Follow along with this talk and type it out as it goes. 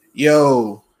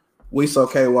Yo, we so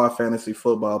KY Fantasy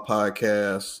Football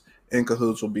Podcast. In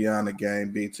cahoots with Beyond the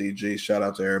Game, BTG. Shout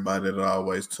out to everybody that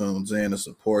always tunes in and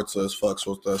supports us, fucks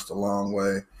with us the long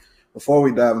way. Before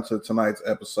we dive into tonight's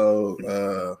episode,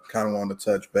 kind of wanted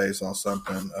to touch base on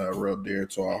something real dear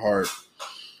to our heart.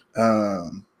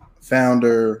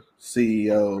 Founder,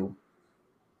 CEO,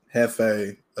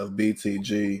 Hefe of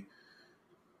BTG,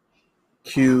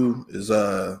 Q is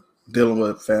dealing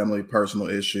with family personal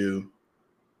issue.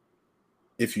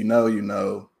 If you know, you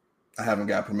know. I haven't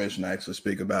got permission to actually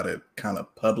speak about it kind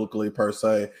of publicly per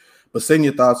se, but send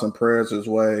your thoughts and prayers his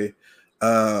way.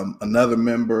 Another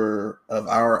member of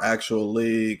our actual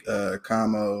league,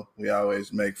 Kamo, we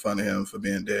always make fun of him for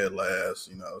being dead last,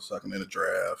 sucking in the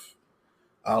draft,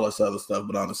 all this other stuff.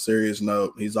 But on a serious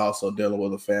note, he's also dealing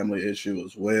with a family issue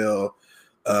as well.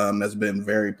 That's been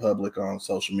very public on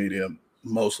social media,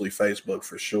 mostly Facebook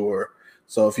for sure.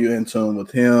 So if you're in tune with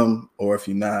him, or if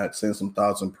you're not, send some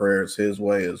thoughts and prayers his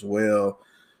way as well.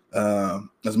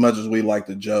 As much as we like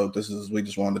to joke, we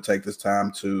just wanted to take this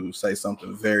time to say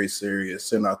something very serious,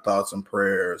 send our thoughts and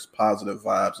prayers, positive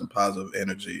vibes and positive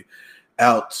energy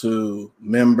out to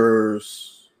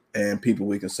members and people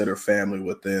we consider family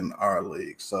within our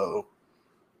league. So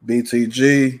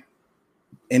BTG,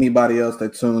 anybody else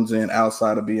that tunes in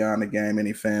outside of Beyond the Game,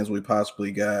 any fans we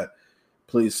possibly got,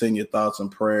 please send your thoughts and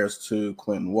prayers to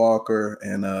Quentin Walker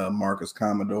and Marcus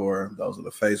Commodore. Those are the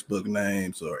Facebook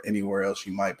names, or anywhere else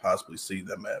you might possibly see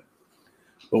them at.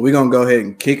 But we're going to go ahead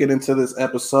and kick it into this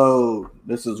episode.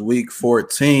 This is week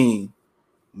 14.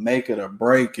 Make it or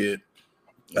break it.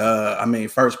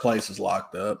 First place is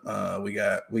locked up. I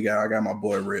got my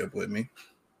boy Rib with me.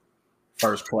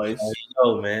 First place.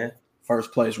 Oh, man.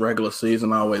 First place regular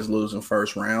season, always losing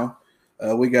first round.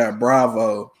 We got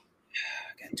Bravo.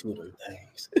 Two of them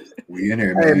things. We in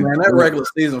here, man. Hey, man, that regular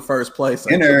season first place.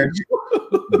 In there.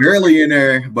 Barely in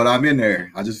there, but I'm in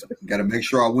there. I just got to make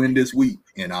sure I win this week,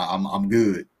 and I'm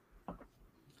good.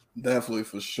 Definitely,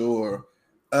 for sure.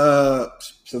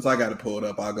 Since I got to pull it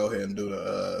up, I'll go ahead and do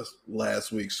the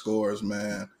last week's scores,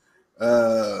 man.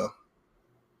 I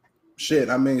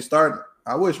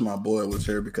wish my boy was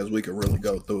here because we could really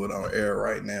go through it on air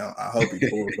right now. I hope he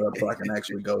pulls up so I can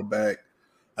actually go back.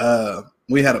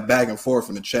 We had a back and forth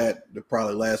in the chat that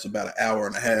probably lasted about an hour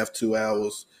and a half, 2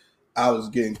 hours. I was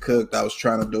getting cooked. I was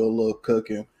trying to do a little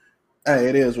cooking. Hey,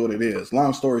 it is what it is.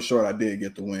 Long story short, I did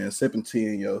get the win. Sipping tea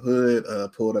in your hood,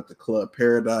 pulled up the Club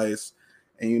Paradise.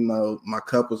 And, my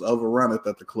cup was overrun at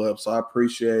the club. So I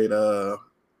appreciate all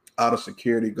the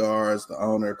security guards, the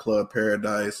owner of Club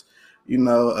Paradise.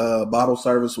 Bottle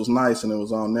service was nice, and it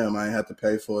was on them. I ain't had to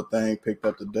pay for a thing. Picked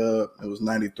up the dub. It was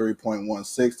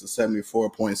 93.16 to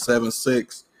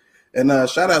 74.76. And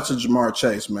shout out to Jamar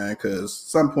Chase, man, because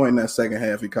some point in that second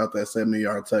half, he caught that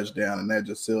 70-yard touchdown, and that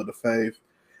just sealed the fave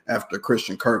after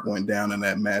Christian Kirk went down in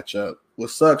that matchup.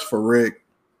 What sucks for Rick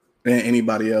and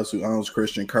anybody else who owns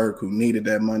Christian Kirk, who needed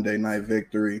that Monday night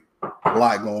victory, a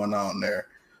lot going on there.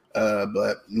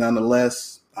 But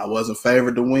nonetheless, I wasn't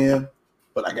favored to win,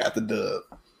 but I got the dub.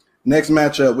 Next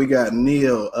matchup, we got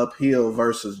Neil uphill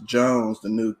versus Jones, the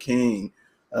new king.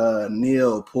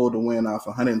 Neil pulled the win off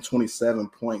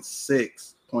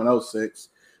 127.06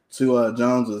 to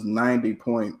Jones's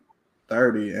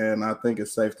 90.30, and I think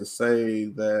it's safe to say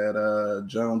that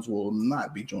Jones will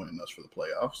not be joining us for the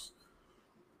playoffs.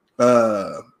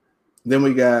 Then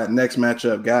we got next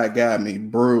matchup, Guy Got Me,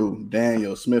 Brew,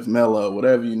 Daniel, Smith Mello,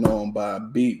 whatever you know him by,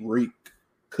 Beat Reek,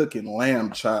 Cooking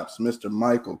Lamb Chops, Mr.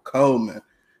 Michael Coleman.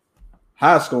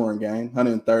 High scoring game,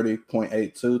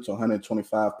 130.82 to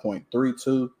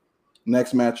 125.32.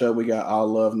 Next matchup, we got All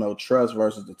Love, No Trust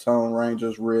versus the Tone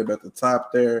Rangers. Rib at the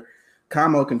top there.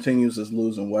 Kamo continues his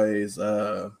losing ways.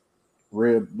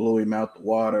 Rib blew him out the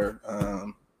water.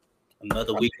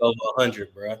 Another week over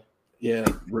 100, bro. Yeah,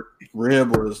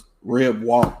 Rib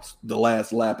walked the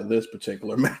last lap of this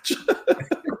particular match.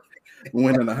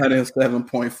 Winning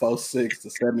 107.46 to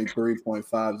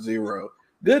 73.50.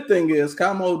 Good thing is,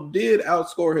 Kamo did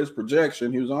outscore his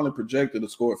projection. He was only projected to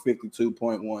score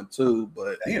 52.12,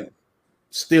 but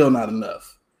still not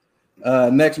enough.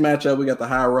 Next matchup, we got the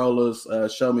High Rollers,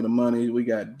 Show Me the Money. We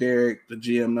got Derek, the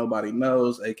GM nobody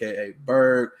knows, a.k.a.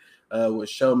 Berg, with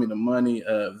Show Me the Money.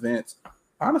 Vince,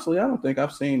 honestly, I don't think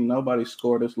I've seen nobody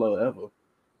score this low ever.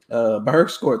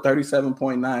 Berg scored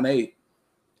 37.98.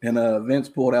 And Vince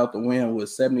pulled out the win with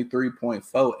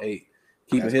 73.48,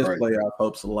 keeping his playoff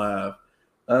hopes alive.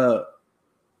 Man,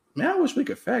 I wish we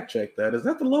could fact check that. Is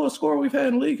that the lowest score we've had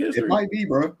in league history? It might be,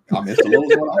 bro. It's the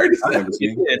lowest one I've ever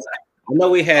seen. I know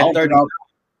we had 30.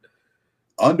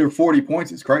 Under 40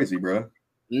 points is crazy, bro.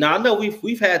 No, I know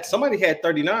we've had somebody had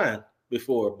 39.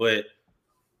 before, but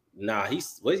nah,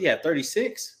 what he had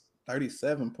 36?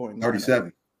 37.9.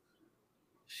 37.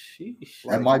 Sheesh.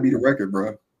 That might be the record,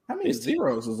 bro. How many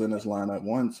zeros is in this lineup?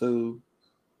 1, 2,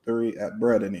 3.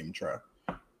 Bro didn't even try.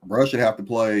 Bro should have to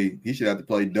play. He should have to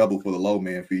play double for the low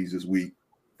man fees this week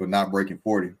for not breaking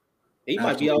 40. He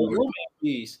might be all low man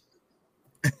fees.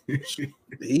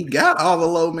 He got all the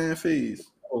low man fees.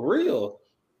 For real.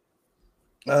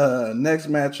 Next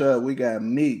matchup, we got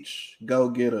Meech Go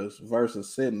Getters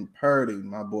versus Sid and Purdy.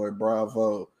 My boy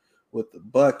Bravo with the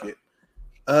bucket.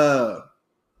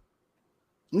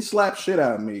 He slapped shit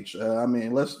out of Meech. I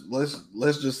mean, let's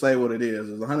just say what it is.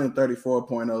 It's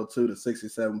 134.02 to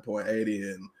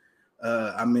 67.80, and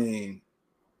I mean,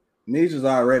 Meech is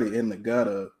already in the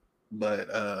gutter, but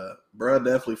bro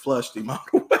definitely flushed him out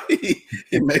the way.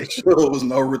 He made sure there was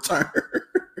no return.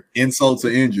 Insult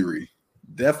to injury.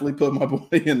 Definitely put my boy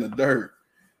in the dirt.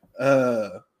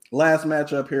 Last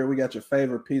matchup here, we got your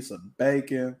favorite piece of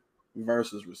bacon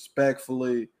versus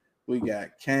respectfully. We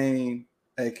got Kane,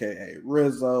 a.k.a.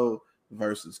 Rizzo,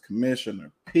 versus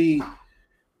Commissioner Pete.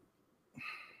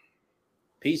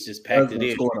 Pete just packed it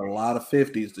in. Scored a lot of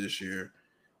 50s this year.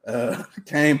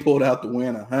 Kane pulled out the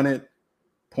win,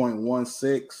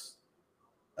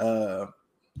 100.16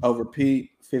 over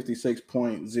Pete,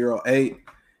 56.08.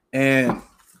 And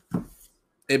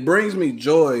it brings me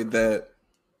joy that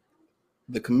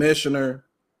the commissioner,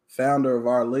 founder of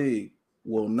our league,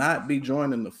 will not be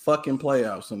joining the fucking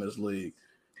playoffs in this league.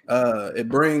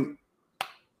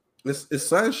 It's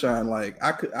sunshine. Like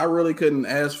I really couldn't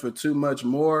ask for too much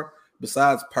more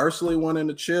besides personally winning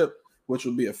the chip, which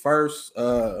would be a first.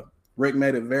 Rick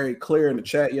made it very clear in the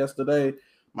chat yesterday.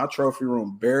 My trophy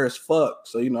room bare as fuck,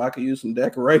 so I could use some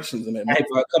decorations in it. Hey,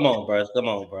 bro, come on, bro.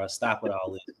 Stop with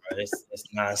all this, bro. It's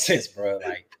nonsense, bro.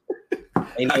 Like,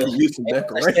 I can use some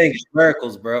decorations,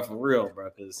 miracles, bro, for real,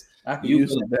 bro. Because I can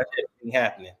use some decorations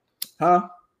happening. Huh?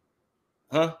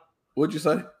 What'd you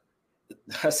say?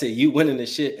 I said you winning the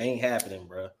shit ain't happening,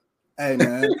 bro. Hey,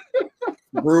 man.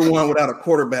 Brew won without a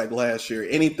quarterback last year.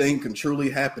 Anything can truly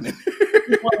happen. He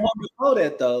won one before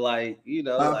that, though. Like,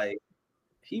 like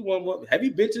he won one. Have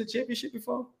you been to the championship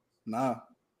before? Nah.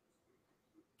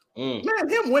 Man,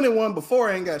 him winning one before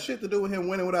ain't got shit to do with him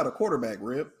winning without a quarterback,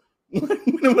 Rip.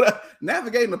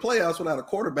 Navigating the playoffs without a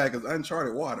quarterback is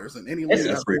uncharted waters, and any league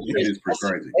is pretty crazy.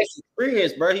 That's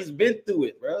experience, bro. He's been through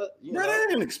it, bro. That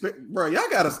ain't experience, bro. Y'all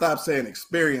gotta stop saying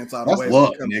experience all the way. That's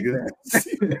luck, nigga.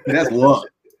 That's luck.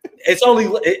 It's only,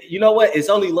 you know what? It's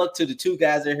only luck to the two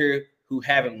guys in here who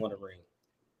haven't won a ring.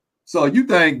 So you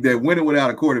think that winning without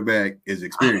a quarterback is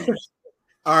experience?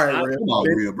 All right, come on,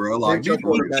 real bro. Like your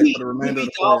quarterback for the remainder of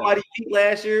the almighty Pete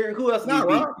last year. Who else? Not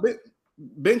Rob.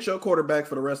 Bench your quarterback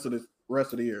for the rest of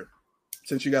the year,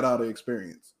 since you got all the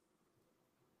experience.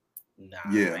 Nah.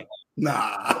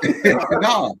 Nah. You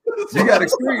got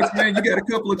experience, man. You got a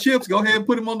couple of chips. Go ahead and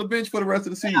put him on the bench for the rest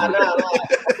of the season. I'm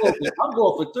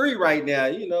going for 3 right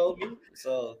now.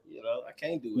 So I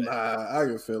can't do it. Nah, I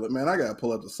can feel it, man. I gotta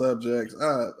pull up the subjects.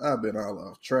 I've been all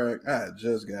off track. I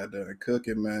just got done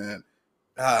cooking, man.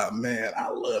 Man, I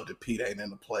love that Pete ain't in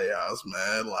the playoffs,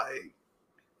 man. Like,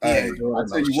 hey, I'll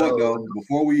tell you what though.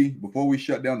 Before we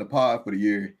shut down the pod for the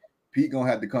year, Pete gonna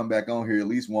have to come back on here at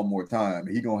least one more time.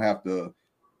 He gonna have to,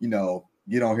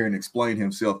 get on here and explain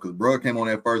himself, because bro came on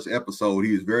that first episode.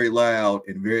 He was very loud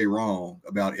and very wrong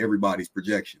about everybody's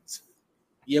projections.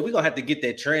 Yeah, we're gonna have to get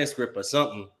that transcript or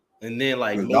something, and then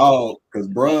because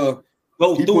bro,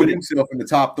 he put himself in the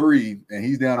top 3, and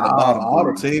he's down at the bottom. All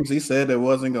the teams he said that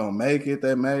wasn't gonna make it,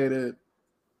 that made it.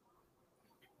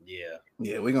 Yeah,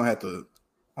 we're gonna have to.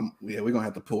 We're gonna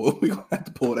have to pull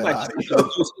that out.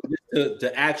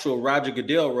 The actual Roger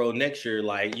Goodell role next year,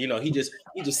 like he just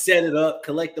set it up,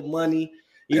 collect the money,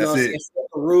 set the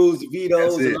rules,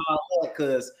 vetoes, and all that.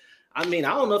 Because I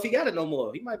don't know if he got it no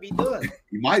more. He might be done.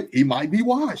 He might be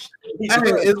washed.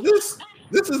 This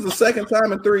is the second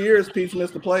time in 3 years Pete's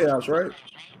missed the playoffs, right?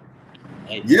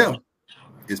 Hey, yeah.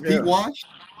 Is Pete washed?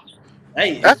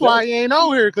 Hey, that's why he ain't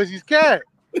on here, because he's cat.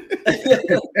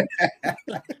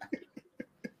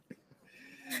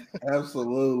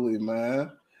 Absolutely,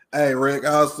 man. Hey, Rick,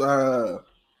 I was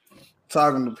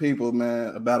talking to people,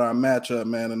 man, about our matchup,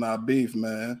 man, and our beef,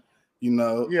 man. It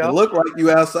looked like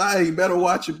you outside. You better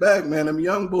watch your back, man. Them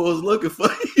young boys looking for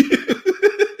you.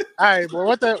 Hey, boy,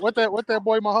 what that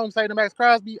boy Mahomes say to Max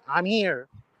Crosby? I'm here.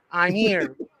 Hey,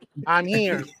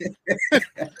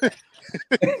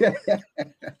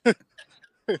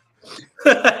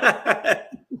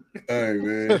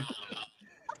 man.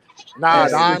 Nah,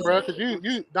 Don, bro, because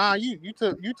you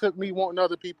took me wanting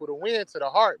other people to win to the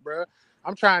heart, bro.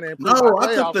 I'm trying to improve. No,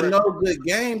 I took the no good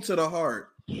game to the heart.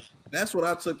 That's what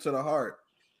I took to the heart.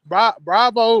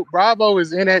 Bravo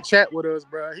is in that chat with us,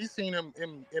 bro. He's seen them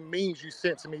in memes you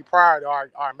sent to me prior to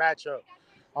our matchup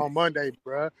on Monday,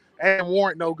 bro. And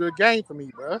warrant no good game for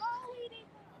me, bro.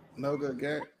 No good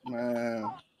game,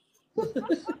 man.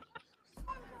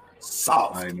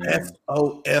 Soft.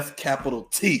 SOF capital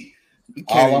T.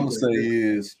 All I'm gonna say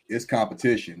is it's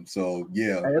competition. So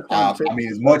yeah, I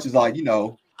mean, as much as like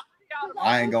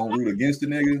I ain't gonna root against the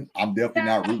nigga, I'm definitely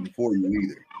not rooting for you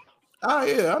either. Oh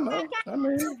yeah, I know. I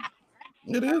mean,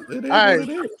 it is what it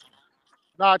is.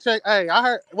 Nah, check. Hey, I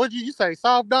heard. What did you say?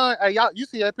 Soft done. Hey, y'all, you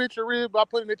see that picture, Rib? I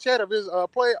put in the chat of his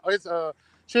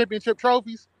championship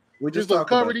trophies. We just little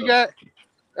cover he got.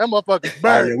 That motherfucker's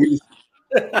bird. We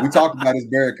talked about his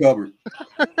Barrett cupboard.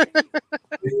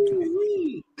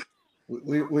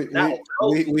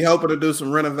 We hoping to do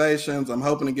some renovations. I'm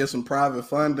hoping to get some private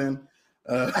funding.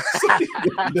 Hey,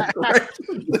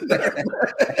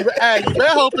 you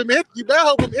better hope them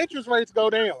interest rates go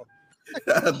down.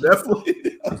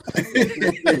 Definitely.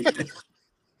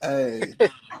 Hey,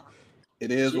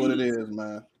 it is what it is,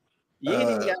 man. You ain't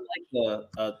even got like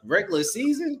a regular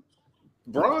season,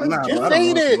 bro. Nah, bro, I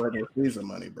don't want regular season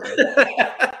money, bro.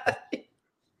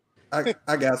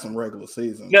 I got some regular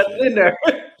season. Nothing in there.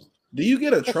 Do you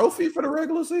get a trophy for the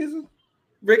regular season?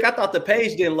 Rick, I thought the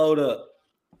page didn't load up.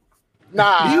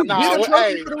 Nah, do you get a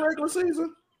trophy for the regular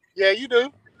season? Yeah, you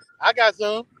do. I got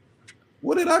some.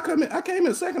 What did I come in? I came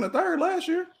in second or third last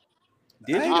year.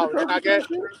 Did you?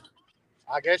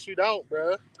 I guess you don't,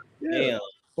 bro. Yeah. Damn.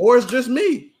 Or it's just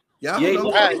me. Y'all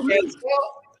don't.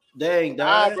 Dang,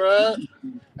 bro.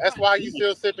 That's why you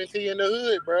still sipping tea in the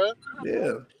hood, bro.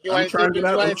 Yeah. I'm trying to get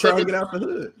out the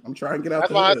hood.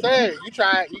 That's why I said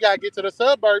you gotta get to the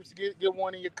suburbs to get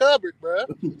one in your cupboard, bro.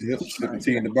 Sipping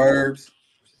tea in the burbs.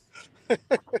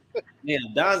 Yeah,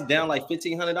 Don's down like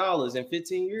 $1,500 in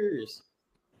 15 years.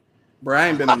 Bro, I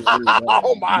ain't been in the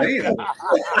oh my God.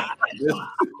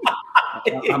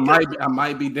 I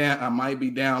might be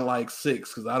down like 6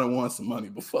 because I don't want some money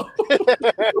before.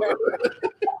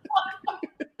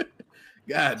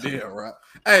 God damn, right?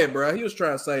 Hey, bro, he was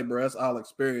trying to say, bro, that's all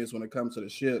experience when it comes to the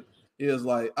shit. He was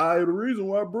like, the reason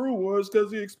why Brew was because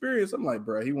he experienced. I'm like,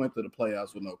 bro, he went to the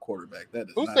playoffs with no quarterback. That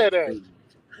is who said that?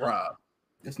 Rob.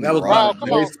 That was Rob.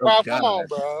 Come on,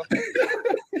 bro.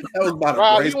 That was about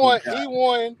Rob.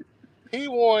 He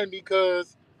won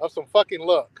because of some fucking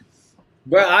luck.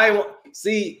 Bro, I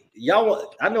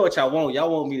know what y'all want.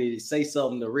 Y'all want me to say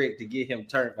something to Rick to get him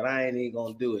turned, but I ain't even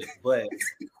gonna do it. But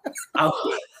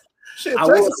shit, take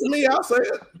it to me. I'll say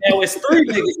it. There was 3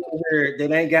 niggas here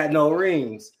that ain't got no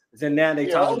rings. And now they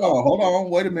talk. Hold on,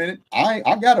 wait a minute.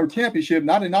 I got a championship,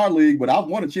 not in our league, but I've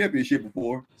won a championship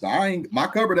before. So my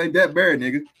cupboard ain't that bare,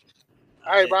 nigga.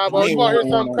 Hey, Bravo, you want to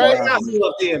hear something crazy?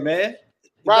 Up there, man.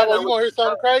 Bravo, you want to hear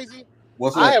something crazy?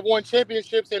 What's that? I have won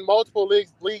championships in multiple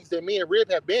leagues that me and Rib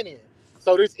have been in.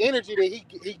 So this energy that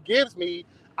he gives me,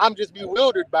 I'm just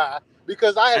bewildered by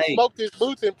because I have smoked his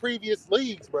boots in previous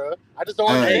leagues, bro. I just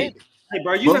don't understand it. Hey,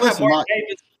 bro, you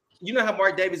know how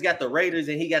Mark Davis got the Raiders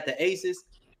and he got the Aces?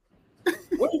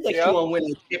 What do you think you want to win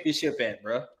a championship at,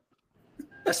 bro?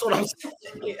 That's what I'm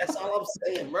saying. That's all I'm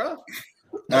saying, bro.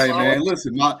 Hey, man,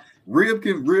 listen, my Rib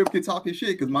can talk his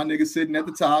shit because my nigga's sitting at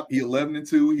the top. He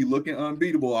 11-2. He looking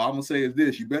unbeatable. All I'm gonna say is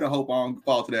this: you better hope I don't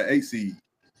fall to that 8 seed.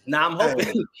 Nah, I'm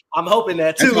hoping. I'm hoping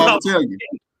that too. That's what I'm telling you.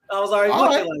 I was already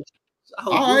looking like.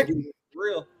 All right.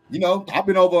 Real. You know, I've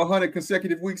been over 100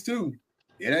 consecutive weeks too.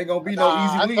 It ain't gonna be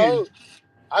no easy win.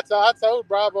 I told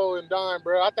Bravo and Don,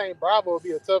 bro. I think Bravo will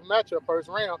be a tough matchup first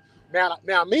round.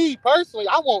 Now, me personally,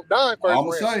 I want Don first round. I'm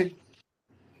gonna say,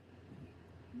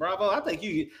 Bravo. I think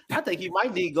you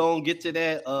might need to go and get to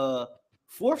that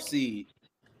 4th seed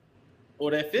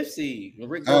or that 5th seed.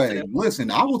 Hey,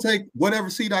 listen, I will take whatever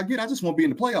seed I get. I just want to be in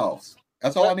the playoffs.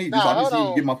 That's all I need. I just need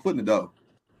to get my foot in the door.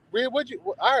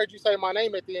 I heard you say my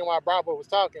name at the end while Bravo was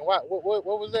talking. What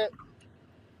was that?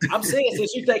 I'm saying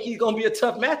since you think he's gonna be a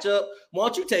tough matchup, why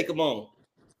don't you take him on?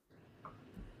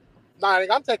 Nah,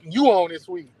 I'm taking you on this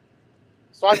week.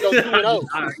 So I go 2-0.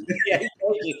 Yeah, he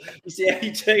told you. You see how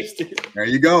he changed it. There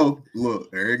you go.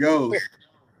 Look, there you go.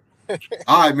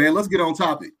 All right, man. Let's get on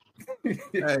topic.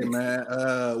 Hey, man.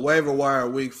 Waiver wire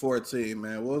week 14,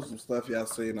 man. What was some stuff y'all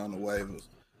seen on the waivers?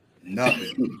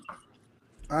 Nothing.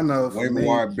 I know. Waiver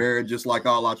wire buried just like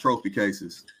all our trophy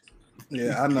cases.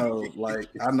 Yeah, I know.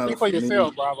 Speak for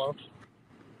yourself, Bravo.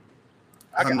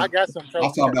 I got some trophies.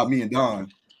 I'm talking about me and Don.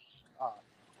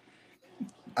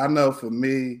 I know for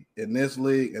me in this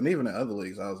league and even in other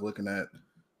leagues I was looking at,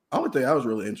 the only thing I was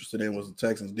really interested in was the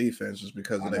Texans defense just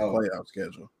because of their playoff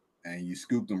schedule. And you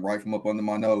scooped them right from up under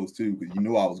my nose too because you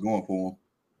knew I was going for them.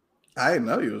 I didn't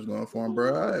know you was going for him,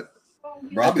 bro.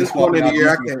 At this point of the year,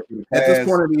 at this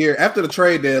point of the year, after the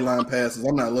trade deadline passes,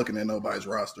 I'm not looking at nobody's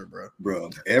roster, bro. Bro,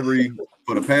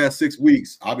 for the past 6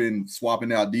 weeks, I've been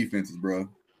swapping out defenses, bro.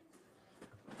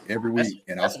 Every week,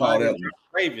 and I saw that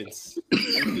Ravens.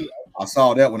 I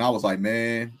saw that when I was like,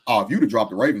 man, if you'd have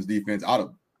dropped the Ravens defense, I'd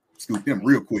have scooped them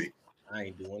real quick. I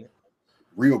ain't doing it.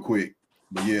 Real quick.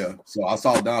 But yeah, so I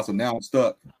saw it down, so now I'm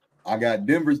stuck. I got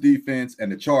Denver's defense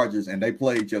and the Chargers, and they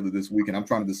play each other this week, and I'm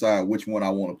trying to decide which one I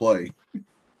want to play.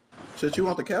 Shit, you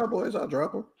want the Cowboys? I'll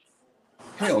drop them.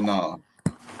 Hell no.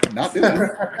 Not this week.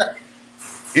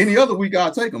 Any other week,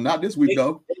 I'll take them. Not this week,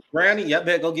 though. Brownie, y'all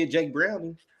better go get Jake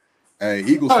Brownie. Hey,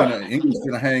 Eagles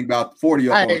gonna hang about 40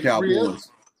 up on the Cowboys.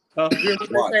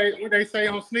 What they say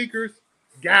on sneakers?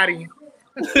 Got him.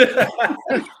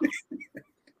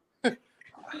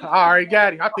 All right,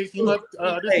 got him. I picked him up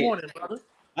this morning, brother.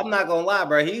 I'm not gonna lie,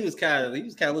 bro. He was kind of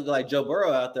looking like Joe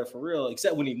Burrow out there for real,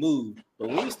 except when he moved. But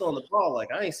when he's throwing the ball, like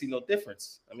I ain't see no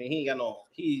difference. I mean, he ain't got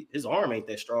his arm ain't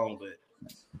that strong, but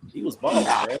he was balling,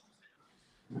 bro.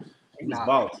 He was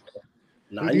balling.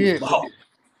 He was balling.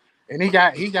 And he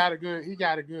got a good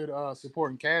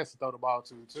supporting cast to throw the ball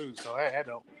to too. So that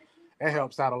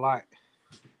helps out a lot.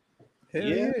 Hell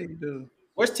yeah, you do.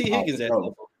 Where's T. Higgins at?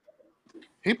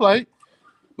 He played.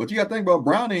 But you got to think about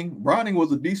Browning. Browning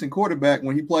was a decent quarterback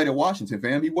when he played at Washington,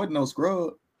 fam. He wasn't no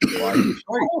scrub. I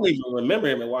don't even remember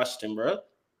him in Washington, bro.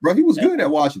 Bro, he was good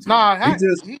at Washington. Nah,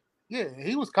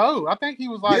 he was cold. I think he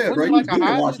was like, he was a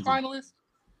Heisman finalist.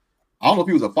 I don't know if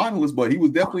he was a finalist, but he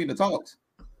was definitely in the talks.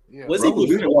 Yeah, was he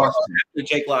good at Washington after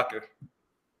Jake Locker?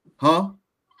 Huh?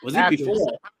 Was he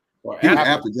before? Or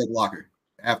after Jake Locker?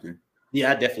 After.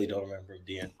 Yeah, I definitely don't remember him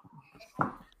then.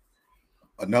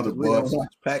 Another bust.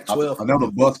 Pac-12.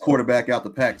 Another bust quarterback out the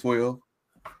Pac-12.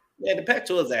 Yeah, the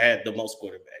Pac-12 have had the most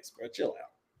quarterbacks, bro. Chill out.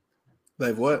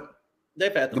 They've what?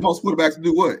 They've had the most quarterbacks to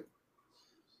do what?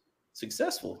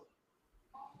 Successful.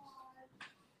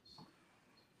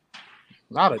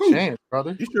 Not a chance,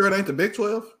 brother. You sure it ain't the Big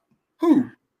 12? Who?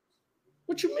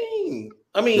 What you mean?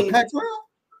 I mean, the Pac-12?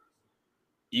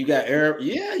 You got Aaron.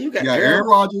 Yeah, you got Aaron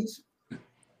Rodgers.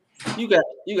 You got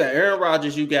Aaron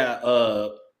Rodgers. You got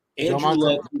Andrew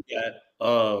Luck. You got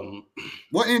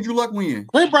What Andrew Luck win?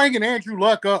 We're bringing Andrew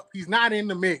Luck up. He's not in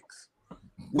the mix.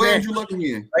 What Andrew Luck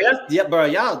win? Yeah, bro.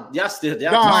 Y'all still.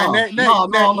 No. Hey,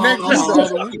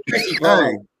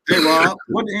 Rob.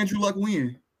 What did Andrew Luck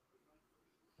win?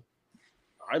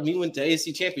 I mean, he went to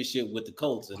AC Championship with the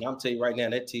Colts, and I'm telling you right now,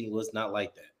 that team was not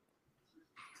like that.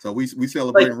 So we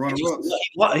celebrating runner-ups.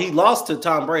 He lost to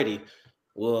Tom Brady.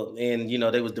 Well, and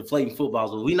they was deflating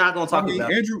footballs. But we're not gonna talk about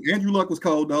Andrew Luck was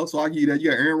cold though, so I give you that.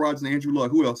 You got Aaron Rodgers and Andrew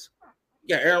Luck. Who else?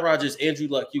 You got Aaron Rodgers, Andrew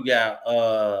Luck. You got who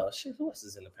else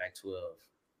is in the Pac-12?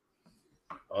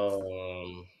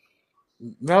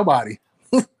 Nobody.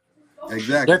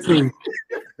 Exactly.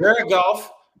 Jared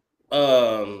Goff.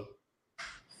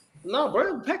 No,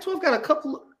 bro. Pac-12 got a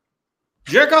couple.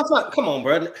 Jared Goff's not. Come on,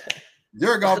 bro.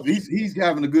 Jared Goff, he's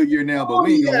having a good year now, but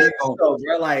we ain't gonna go,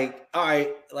 bro. Like, all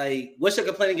right, like, what's your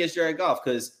complaint against Jared Goff?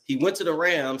 Because he went to the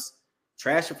Rams,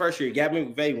 trashed the first year.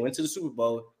 Gavin McVay went to the Super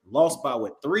Bowl, lost by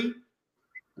 3.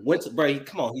 Went to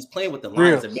come on, he's playing with the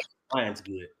Lions and making the Lions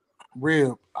good.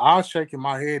 Real, I was shaking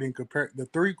my head and compare the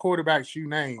 3 quarterbacks you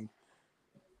named.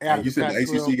 You said the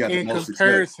ACC got the most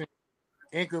success.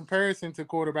 In comparison to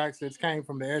quarterbacks that came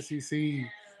from the SEC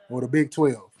or the Big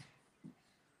 12.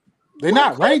 They're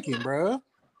not ranking, bro.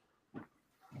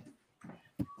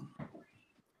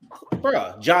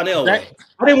 Bro, John Elway.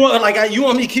 I didn't want you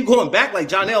want me to keep going back like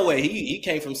John Elway. He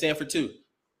came from Stanford too.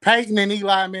 Peyton and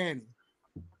Eli Manning.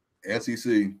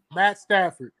 SEC. Matt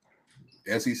Stafford.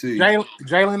 SEC.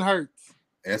 Jalen Hurts.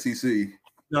 SEC.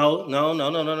 No.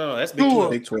 That's Big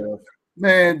 12. Big 12.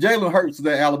 Man, Jalen Hurts is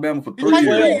at Alabama for 3 years.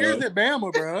 3 years at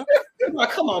Bama, bro.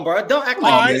 Come on, bro. Don't act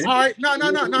like all right. No. And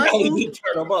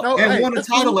won a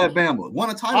title at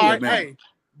Bama. Hey,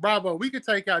 bravo. We could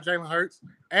take out Jalen Hurts.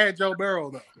 Add Joe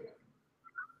Burrow, though.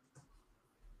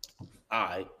 All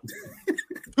right.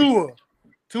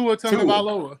 Tua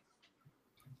Tagovailoa.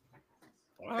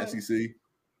 Right. SEC.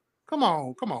 Come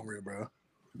on, real bro.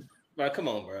 Bro, come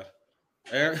on, bro.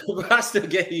 I still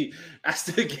gave you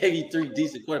 3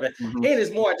 decent quarterbacks. Mm-hmm. And there's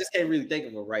more. I just can't really think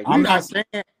of it right now. I'm not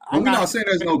saying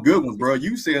there's no good ones, bro.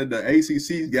 You said the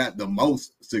ACC's got the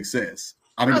most success.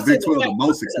 I mean, the Big 12 the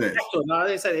most success. No, I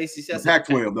didn't say the ACC. The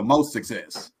Pac-12 the most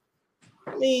success.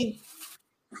 I mean,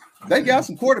 they got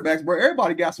some quarterbacks, bro.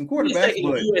 Everybody got some quarterbacks.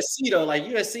 But USC though, like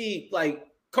USC, like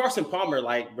Carson Palmer,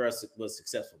 like bro, was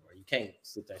successful, bro. You can't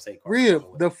sit there and say Carson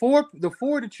real. The four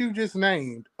that you just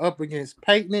named up against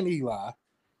Peyton and Eli.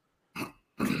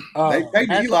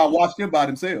 Eli watched them by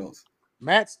themselves.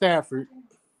 Matt Stafford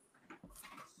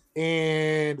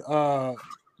and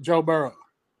Joe Burrow.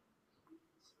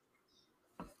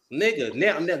 Nigga,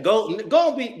 now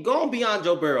go beyond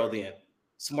Joe Burrow then.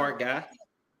 Smart guy.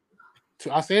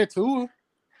 I said Tua. All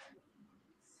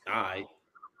right.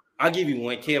 I'll give you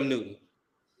one, Cam Newton.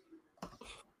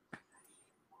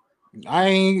 I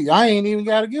ain't even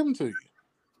gotta give them to you.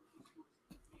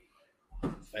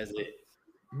 That's it.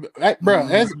 Bro,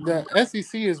 the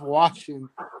SEC is watching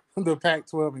the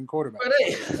Pac-12 in quarterback.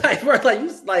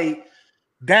 Like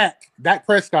Dak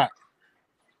Prescott.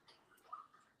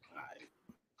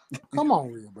 Come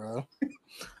on, real bro.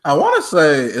 I want to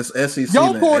say it's SEC.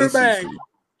 Your quarterback,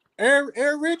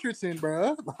 Aaron Richardson,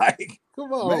 bro. Like,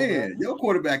 come on, man. Bro. Your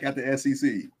quarterback at the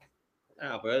SEC.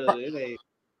 Nah, brother, it ain't.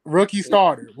 Rookie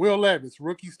starter. Will Levis,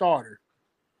 rookie starter.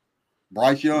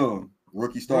 Bryce Young,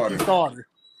 rookie starter.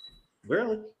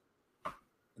 Really?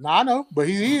 No, I know, but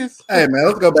he is. Hey man,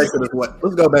 let's go back to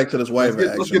this waiver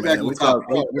action. Let's get back man.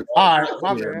 to all right,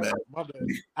 my bad.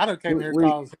 I done came here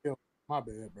calls hell. My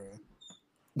bad, bro.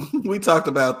 We talked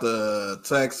about the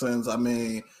Texans. I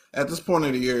mean, at this point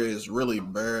of the year, it's really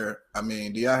bare. I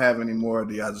mean, do y'all have any more? Or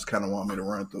do y'all just kind of want me to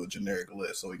run through a generic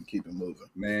list so we can keep it moving?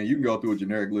 Man, you can go through a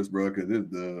generic list, bro, because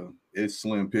it's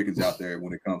slim pickings out there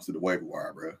when it comes to the waiver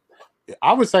wire, bro.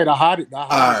 I would say the hottest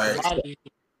commodity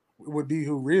would be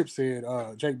who Rib said,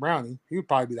 Jake Browning. He would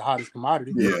probably be the hottest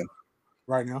commodity. Yeah.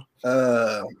 Right now.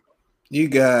 You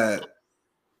got,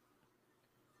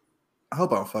 I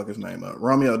hope I don't fuck his name up.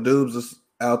 Romeo Doubs is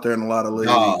out there in a lot of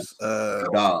leagues.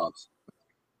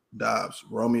 Dobbs.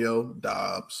 Romeo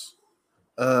Dobbs.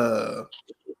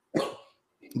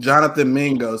 Jonathan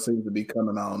Mingo seems to be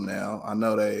coming on now. I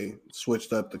know they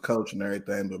switched up the coach and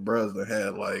everything, but Brusler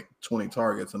had like 20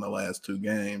 targets in the last 2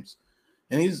 games.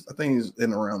 And I think he's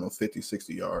in around 50,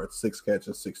 60 yards, 6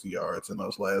 catches, 60 yards in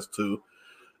those last 2.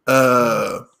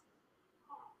 I'm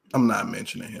not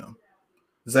mentioning him.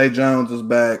 Zay Jones is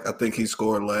back. I think he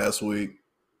scored last week.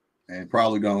 And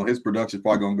his production's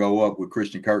probably gonna go up with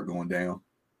Christian Kirk going down.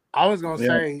 I was gonna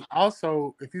say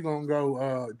also, if you're gonna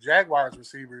go Jaguars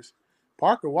receivers,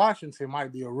 Parker Washington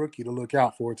might be a rookie to look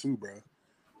out for too, bro.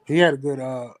 He had a good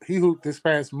he hooped this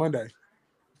past Monday.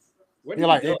 He had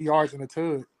like 80 yards in the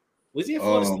tug. Was he a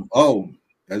Florida?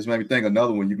 That just made me think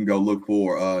another one you can go look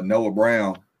for. Noah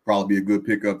Brown probably be a good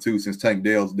pickup too, since Tank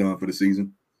Dell's done for the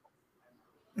season.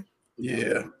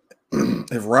 Yeah.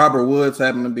 If Robert Woods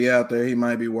happened to be out there, he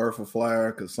might be worth a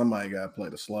flyer because somebody got to play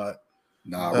the slot.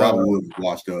 Nah, Robert Woods is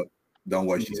washed up. Don't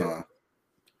waste your time.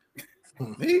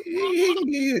 He can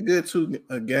give you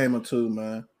a game or 2,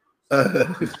 man.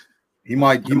 He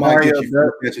might get you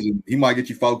 4 catches. He might get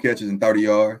you 4 catches and 30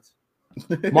 yards.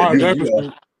 Mario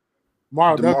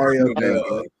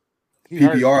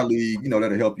PPR league,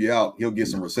 that'll help you out. He'll get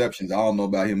some receptions. I don't know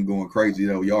about him going crazy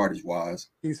though, yardage wise.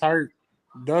 He's hurt.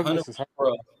 Douglas is hurt.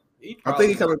 I think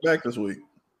he's coming back this week.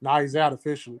 Nah, he's out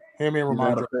officially. Him and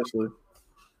Ramondre.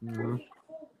 Mm-hmm.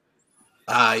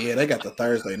 Yeah, they got the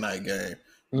Thursday night game.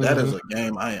 Mm-hmm. That is a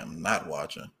game I am not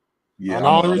watching. Yeah, the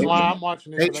only reason why I'm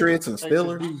watching it, Patriots and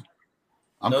Steelers.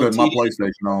 I'm putting my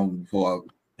PlayStation on for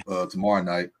tomorrow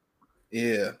night.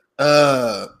 Yeah.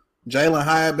 Jalen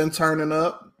Hyatt been turning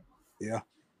up. Yeah.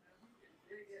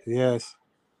 Yes.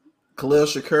 Khalil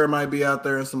Shakur might be out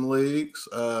there in some leagues.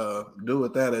 Do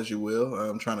with that as you will.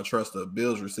 I'm trying to trust a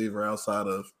Bills receiver outside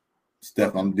of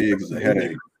Stephon Diggs is a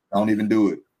headache. I don't even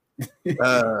do it.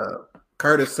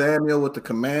 Curtis Samuel with the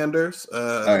Commanders.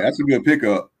 That's a good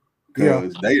pickup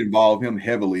because they involve him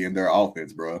heavily in their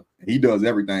offense, bro. He does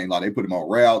everything. Like they put him on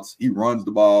routes. He runs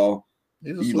the ball.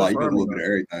 He does a little bit of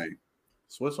everything.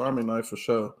 Swiss Army knife for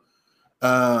sure.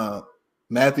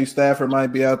 Matthew Stafford might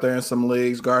be out there in some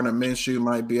leagues. Gardner Minshew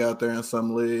might be out there in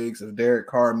some leagues. If Derek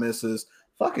Carr misses,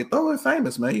 fuck it, throw it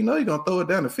famous, man. You know you're gonna throw it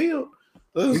down the field.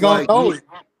 He's gonna throw it.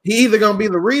 He either gonna be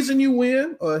the reason you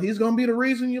win or he's gonna be the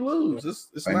reason you lose.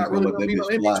 It's not really gonna be no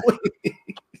in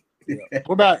between.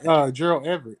 What about Gerald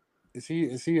Everett? Is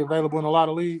he available in a lot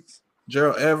of leagues?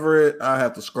 Gerald Everett, I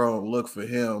have to scroll and look for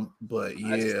him, but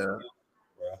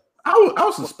I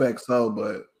would suspect so,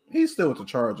 but he's still with the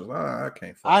Chargers. I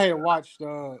can't. I had watched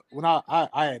when I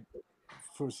had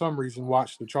for some reason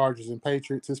watched the Chargers and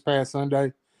Patriots this past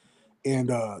Sunday, and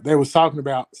they was talking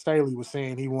about Staley was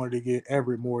saying he wanted to get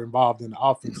Everett more involved in the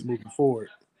offense moving forward.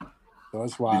 So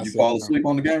that's why. Did you fall asleep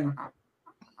on the game?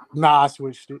 Nah, I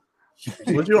switched it.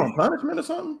 Was you on punishment or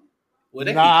something?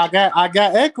 Nah, I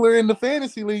got Eckler in the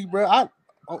fantasy league, bro. On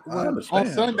Sundays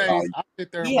I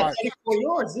sit there and watch. 34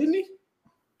 yards, didn't he?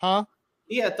 Huh?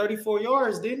 He had 34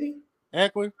 yards, didn't he?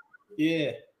 Eckler?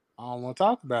 Yeah. I don't want to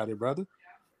talk about it, brother.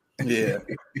 Yeah.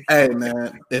 Hey,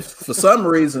 man, if for some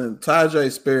reason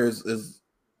Tyjae Spears is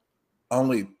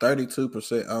only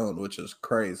 32% owned, which is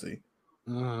crazy.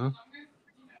 Mm-hmm.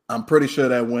 I'm pretty sure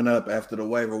that went up after the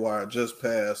waiver wire just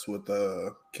passed with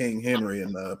King Henry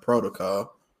in the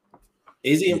protocol.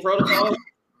 Is he in protocol?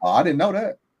 Oh, I didn't know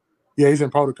that. Yeah, he's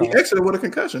in protocol. He exited with a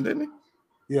concussion, didn't he?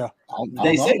 Yeah.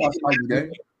 They said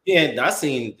I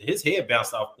seen his head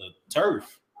bounce off the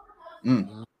turf.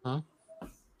 Mm-hmm.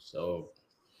 So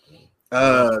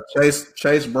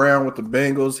Chase Brown with the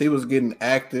Bengals, he was getting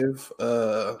active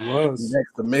next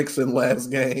to Mixon last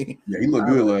game. Yeah, he looked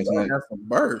good last night. Got some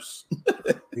bursts.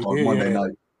 On Monday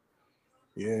night.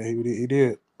 Yeah, he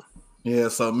did. Yeah,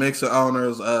 so Mixon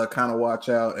owners kind of watch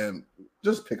out and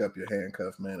just pick up your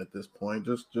handcuff, man, at this point.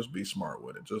 Just be smart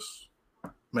with it. Just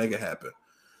make it happen.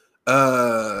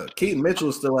 Keaton Mitchell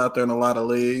is still out there in a lot of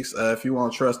leagues. If you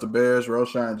want to trust the Bears,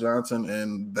 Roschon Johnson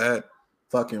and that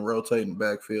fucking rotating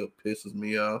backfield pisses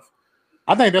me off.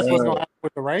 I think that's what's going to happen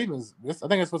with the Ravens. I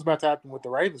think that's what's about to happen with the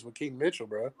Ravens with Keaton Mitchell,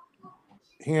 bro.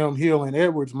 Him, Hill, and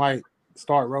Edwards might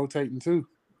start rotating too.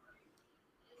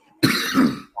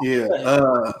 Yeah.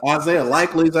 Isaiah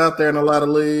Likely's out there in a lot of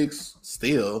leagues.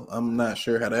 Still, I'm not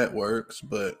sure how that works,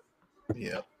 but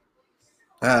yeah.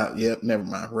 Yep, never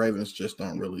mind. Ravens just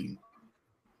don't really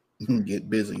get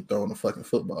busy throwing the fucking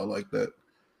football like that.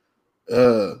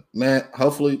 Man,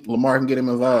 hopefully Lamar can get him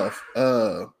involved.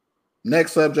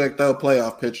 Next subject, though,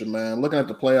 playoff picture, man. Looking at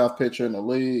the playoff picture in the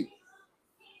league,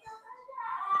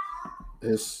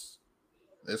 it's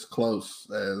as close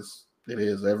as it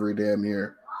is every damn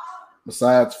year.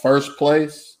 Besides first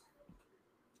place,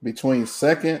 between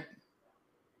second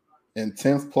and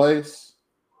 10th place,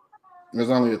 there's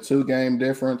only a 2-game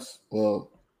difference. Well,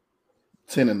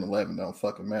 10 and 11 don't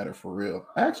fucking matter for real.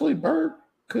 Actually, Bird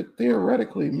could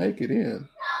theoretically make it in.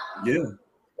 Yeah.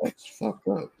 That's fucked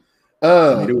up.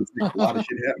 It would take a lot of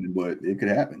shit happening, but it could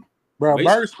happen. Bro,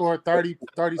 Bird scored 30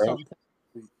 something.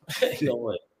 You know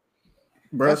what?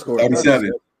 Bird scored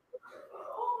 37.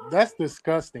 That's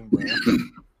disgusting, bro.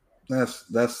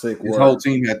 That's sick. His whole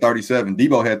team had 37.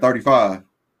 Debo had 35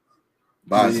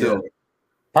 by himself.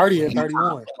 Party at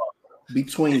 31.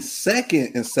 Between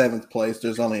second and 7th place,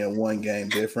 there's only a 1-game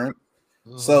difference.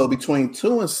 So between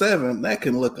 2 and 7, that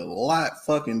can look a lot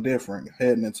fucking different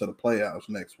heading into the playoffs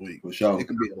next week. For sure. It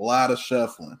could be a lot of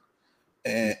shuffling.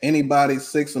 And anybody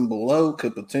 6 and below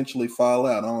could potentially fall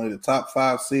out. Only the top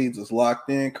 5 seeds is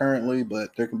locked in currently,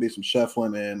 but there can be some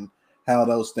shuffling in how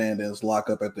those stand-ins lock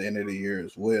up at the end of the year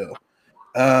as well.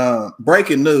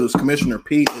 Breaking news, Commissioner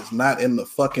Pete is not in the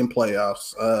fucking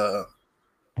playoffs.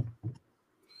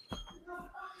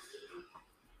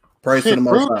 Praise to the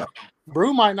Most High.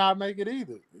 Brew might not make it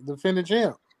either. Defending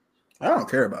champ. I don't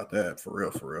care about that for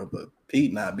real. But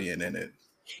Pete not being in it,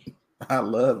 I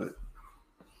love it.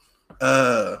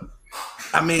 I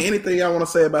mean, anything y'all want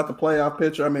to say about the playoff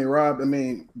picture? I mean, Rob,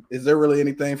 is there really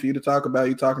anything for you to talk about?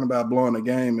 You talking about blowing the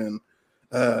game and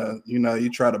you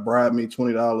try to bribe me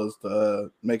 $20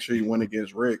 to make sure you win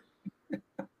against Rick.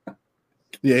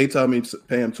 Yeah, he told me to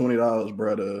pay him $20,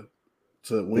 bro, to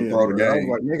win. I was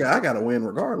like, nigga, I gotta win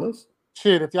regardless.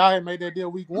 Shit, if y'all had made that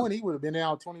deal week 1, he would have been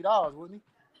down $20, wouldn't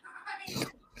he?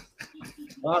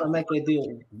 I ought to make that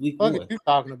deal week 1. What you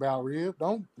talking about, Rib?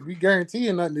 Don't be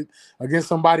guaranteeing nothing against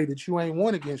somebody that you ain't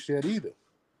won against yet either.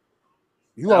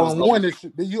 You own one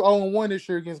this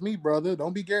year against me, brother.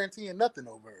 Don't be guaranteeing nothing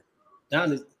over here.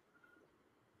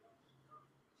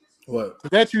 What?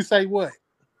 That you say what?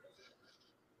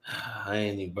 I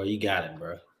ain't even, bro. You got it,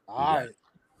 bro. All right.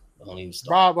 Don't even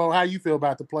start. Bravo, how you feel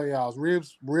about the playoffs? Rib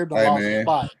done lost the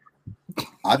spot.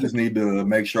 I just need to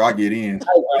make sure I get in. That's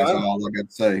all I got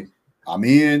to say. I'm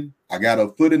in. I got a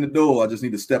foot in the door. I just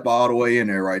need to step all the way in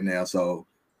there right now. So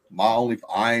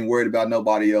I ain't worried about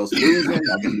nobody else losing.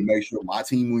 I need to make sure my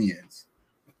team wins.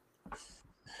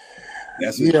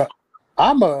 That's it. Yeah.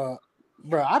 I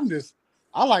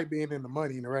like being in the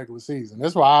money in the regular season.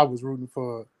 That's why I was rooting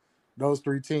for those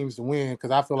 3 teams to win,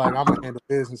 because I feel like I'm gonna handle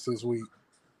business this week.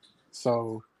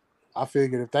 So I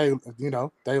figured if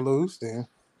they lose, then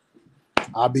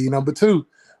I'll be number 2.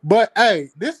 But hey,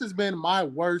 this has been my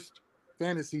worst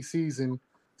fantasy season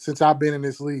since I've been in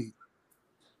this league.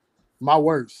 My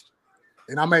worst.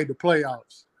 And I made the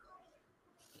playoffs.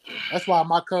 That's why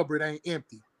my cupboard ain't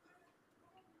empty.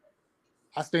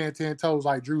 I stand 10 toes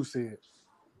like Drew said.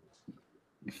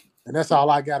 And that's all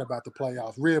I got about the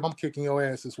playoffs. Rib, I'm kicking your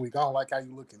ass this week. I don't like how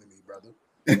you looking at me, brother.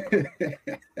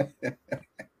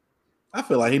 I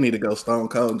feel like he need to go stone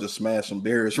cold and just smash some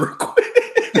beers real quick.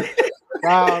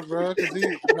 Nah, bro.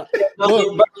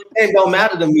 It don't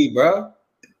matter to me, bro.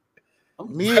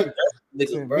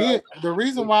 nigga, bro. The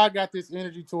reason why I got this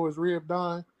energy towards Rib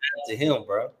Don to him,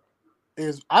 bro,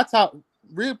 is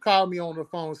Rib called me on the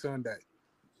phone Sunday.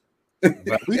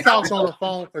 We talked on the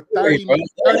phone for 30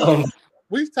 minutes.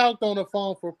 We've talked on the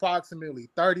phone for approximately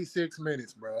 36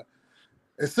 minutes, bro.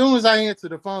 As soon as I answer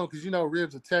the phone, because you know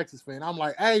Rib's a Texas fan, I'm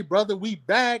like, hey, brother, we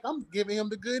back. I'm giving him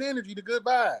the good energy, the good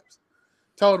vibes.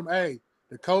 Told him, hey,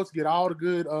 the coach get all the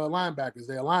good linebackers.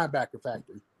 They're a linebacker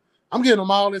factory. I'm giving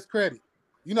them all this credit.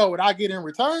 You know what I get in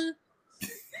return?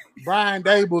 Brian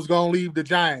Dable's going to leave the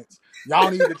Giants.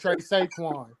 Y'all need to trade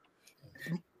Saquon.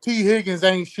 T. Higgins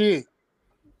ain't shit.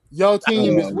 Your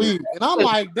team is weak. And I'm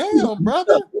like, damn,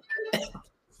 brother.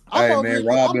 Hey, man,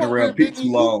 Rob been around Pete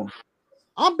too long.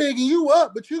 I'm bigging you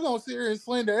up, but you gonna sit here and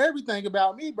slander everything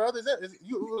about me, brother.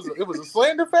 It was a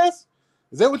slander fest?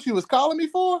 Is that what you was calling me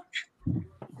for?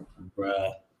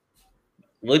 Bruh.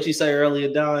 What'd you say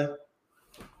earlier, Don?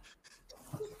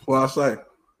 What I say?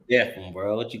 Stephen,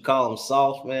 bro. What you call him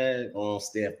soft, man? On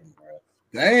Stephen, bro.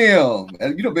 Damn.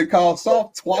 And you done been called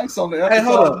soft twice on the episode. Hey,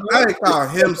 hold up. I ain't call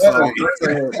him soft.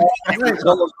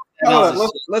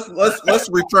 Let's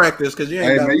retract this because you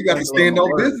ain't. Hey, man, you got to stand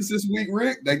on business this week,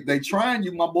 Rick. They trying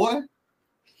you, my boy. All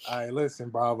right, listen,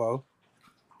 Bravo.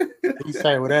 You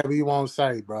say whatever you want to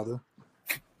say, brother.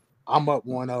 I'm up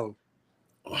 1-0.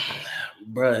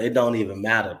 Bro, it don't even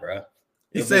matter, bro.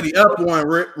 He said he up one,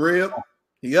 Rib.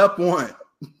 He up one.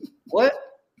 What?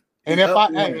 And if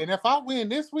I win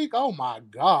this week, oh my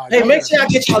God. Hey, make sure y'all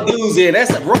get your dues in.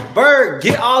 That's Bird.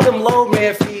 Get all them low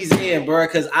man fees in, bro,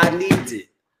 because I need it.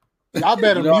 Y'all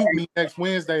better mute me next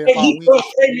Wednesday. If he gonna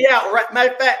pay me out. Right?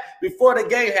 Matter of fact, before the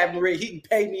game happened, Rick, he can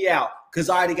pay me out because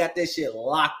I already got that shit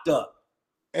locked up.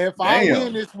 If I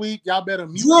win this week, y'all better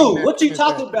mute Drew, me. What you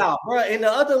talking about, bro? In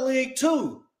the other league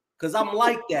too, because I'm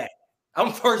like that.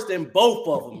 I'm first in both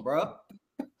of them, bro.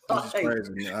 This is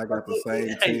crazy, man. I got the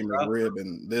same team as Rib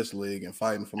in this league and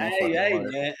fighting for my fucking life.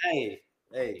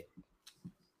 Hey.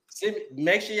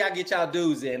 Make sure y'all get y'all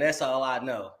dues in. That's all I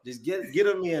know. Just get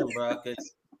them in, bro.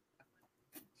 Because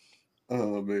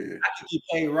oh man, I can get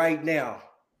paid right now.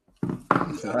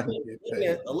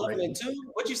 11-2.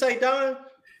 What you say, Don?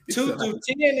 2 through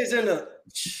 10 is in the.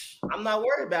 I'm not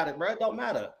worried about it, bro. It don't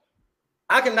matter.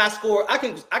 I cannot score. I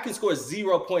can score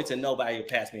 0 points and nobody will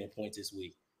pass me in points this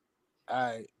week. All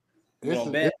right.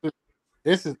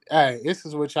 This is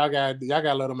what y'all got. Y'all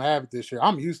got to let him have it this year.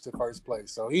 I'm used to first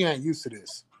place, so he ain't used to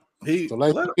this. So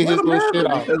let's get his little shit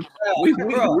off. We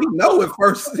know what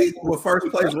first place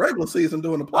regular season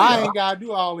doing the playoffs. I ain't gotta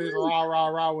do all this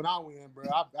rah when I win, bro.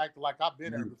 I act like I've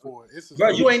been there before.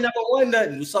 Bro, you ain't never won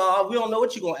nothing, so we don't know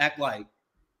what you gonna act like.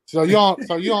 So you ain't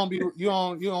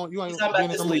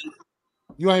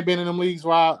been in them leagues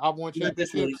where I've won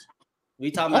championships. We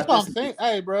talking about this. What I'm saying.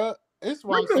 Hey, bro, it's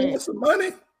what I'm saying. Some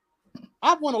money.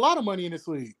 I've won a lot of money in this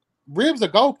league. Rib's a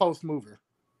goalpost mover.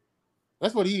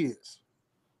 That's what he is.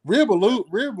 Rib will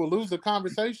lose the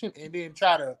conversation and then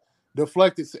try to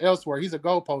deflect it elsewhere. He's a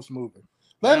goalpost mover.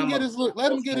 Let him get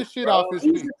his shit off his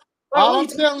feet. All I'm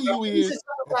telling you is,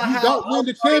 if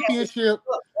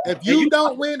you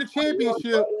don't win the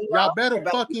championship, y'all better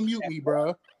fucking mute me,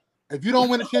 bro. If you don't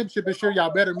win the championship this year,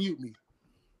 y'all better mute me.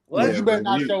 Well, you better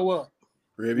not show up.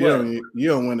 Rib, you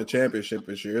don't win the championship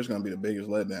this year, it's gonna be the biggest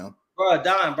letdown. Bro,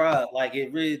 Don, bro, like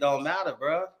it really don't matter,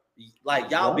 bro. Like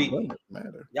y'all beat me.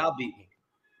 Y'all beat me.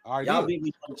 Y'all beat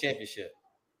me for the championship.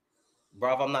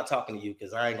 Bro, I'm not talking to you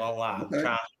because I ain't gonna lie.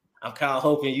 I'm kind of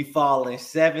hoping you fall in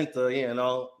 7th or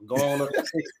going up to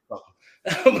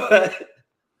 6th.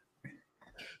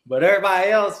 but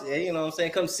everybody else, you know what I'm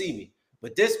saying, come see me.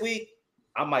 But this week,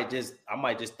 I might just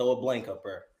throw a blank up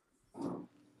there.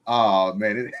 Oh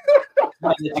man. I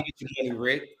might let you get your money,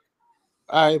 Rick.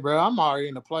 All right, bro. I'm already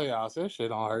in the playoffs. That shit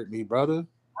don't hurt me, brother.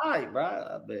 All right, bro.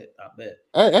 I bet.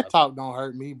 Hey, that talk don't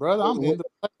hurt me, brother. I'm in the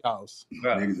playoffs.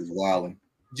 Bro. Niggas is wilding.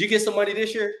 Did you get some money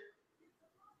this year?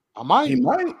 I might. He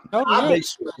might. I bet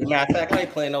you. Matter of fact, I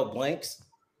ain't playing no blanks.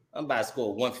 I'm about to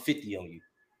score 150 on you.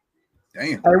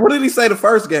 Damn. Hey, what did he say the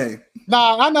first game?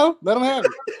 Nah, I know. Let him have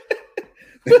it.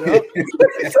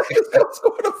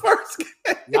 Score the first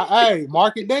game. Yeah, hey,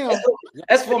 mark it down.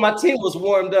 That's when my team was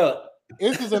warmed up.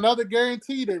 This is another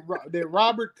guarantee that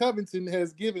Robert Covington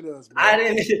has given us. Bro. I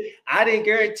didn't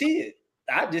guarantee it.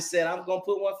 I just said I'm gonna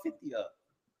put 150 up.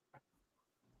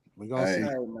 We're gonna see.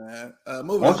 Right, man.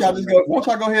 Won't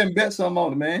y'all go ahead and bet something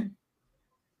on it, man?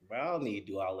 Bro, I don't need to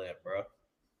do all that, bro.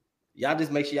 Y'all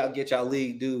just make sure y'all get y'all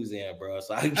league dues in, bro.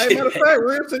 So I can matter of fact,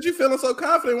 Rib, since you feeling so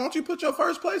confident, why don't you put your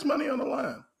first place money on the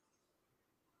line?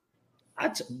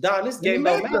 Don, this game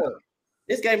don't matter.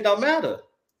 This game don't matter.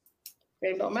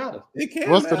 Game don't matter. It can't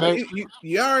matter.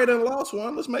 You already done lost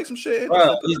one. Let's make some shit.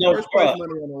 First place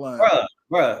money on the line.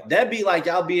 Bruh, that'd be like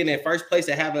y'all being in first place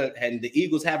and the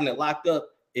Eagles having it locked up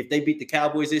if they beat the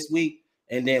Cowboys this week,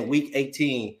 and then week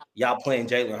 18 y'all playing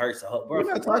Jalen Hurts. We're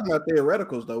not talking about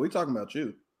theoreticals though. We're talking about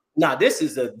you. Nah, this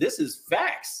is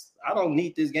facts. I don't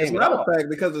need this game. It's not a fact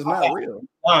because it's not real.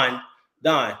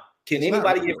 Don, can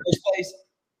anybody get first place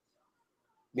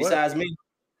besides me?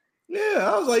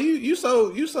 Yeah, I was like, you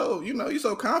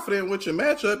so confident with your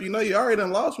matchup. You already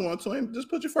done lost one to him. Just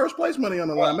put your first place money on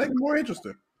the line. Make it more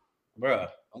interesting. Bruh,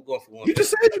 I'm going for 150. You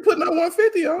just said you're putting out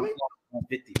 150 on him.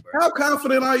 150, bro. How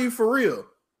confident are you for real?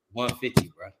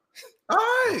 150, bro. All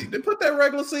right, then put that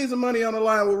regular season money on the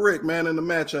line with Rick, man, in the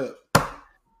matchup.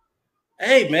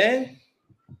 Hey, man.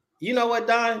 You know what,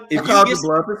 Don? I called you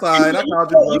bluff. It's fine. I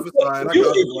called you bluff. It's fine.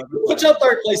 Put your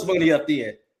third place money up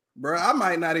there. Bro, I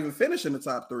might not even finish in the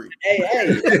top 3. Hey.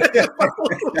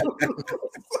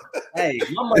 Hey,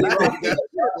 my money right there.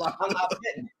 I'm not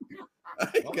betting. I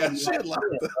ain't got shit locked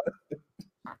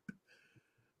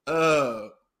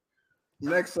up.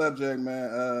 Next subject,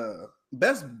 man.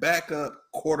 Best backup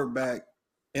quarterback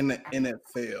in the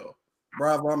NFL.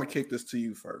 Bravo, I'm gonna kick this to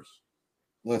you first.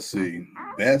 Let's see.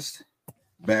 Best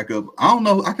backup. I don't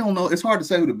know. It's hard to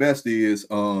say who the best is.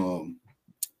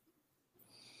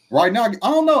 Right now, I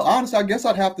don't know. Honestly, I guess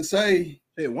I'd have to say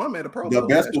one made a Pro Bowl. The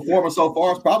best performer so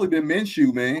far has probably been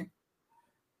Minshew, man.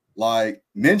 Like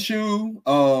Minshew,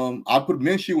 I'd put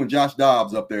Minshew and Josh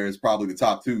Dobbs up there as probably the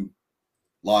top 2.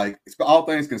 Like, all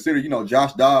things considered,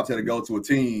 Josh Dobbs had to go to a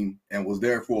team and was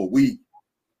there for a week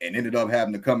and ended up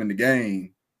having to come in the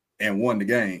game and won the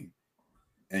game.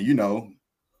 And,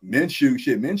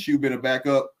 Minshew been a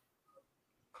backup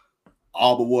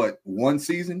all but one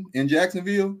season in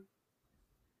Jacksonville.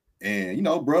 And,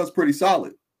 bruh's pretty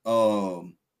solid.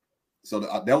 So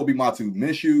that would be my 2,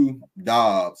 Minshew,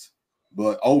 Dobbs.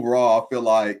 But overall, I feel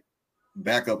like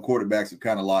backup quarterbacks have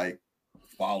kind of like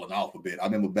fallen off a bit. I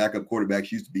remember backup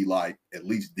quarterbacks used to be like at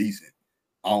least decent.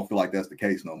 I don't feel like that's the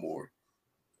case no more.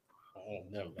 I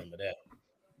don't never remember that.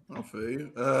 I feel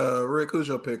you. Rick, who's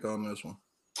your pick on this one?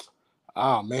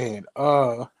 Oh man.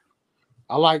 I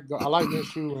like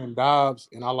Minshew and Dobbs,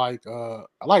 and I like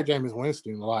Jameis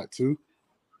Winston a lot too,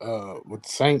 with the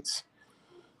Saints.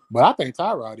 But I think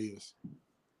Tyrod is.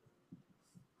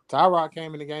 Tyrod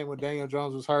came in the game when Daniel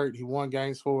Jones was hurt. He won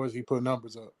games for us. He put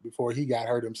numbers up before he got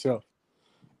hurt himself.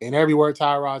 And everywhere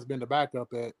Tyrod's been the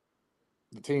backup at,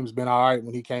 the team's been all right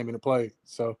when he came into play.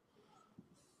 So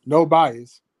no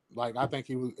bias. Like I think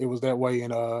it was that way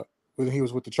when he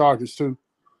was with the Chargers too.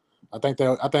 I think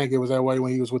it was that way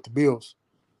when he was with the Bills.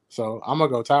 So I'm gonna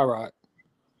go Tyrod.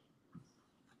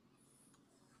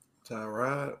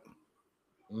 Tyrod.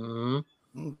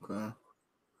 Mm-hmm. Okay.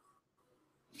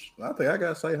 I think I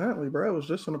gotta say Huntley, bro. Was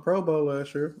just in the Pro Bowl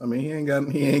last year. I mean, he ain't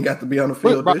got to be on the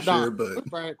field this year, but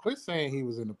quit saying he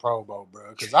was in the Pro Bowl, bro.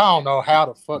 Because I don't know how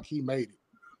the fuck he made it.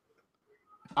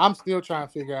 I'm still trying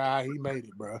to figure out how he made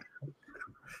it, bro.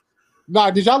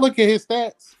 Nah, did y'all look at his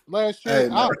stats last year?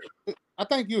 Hey, I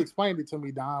think you explained it to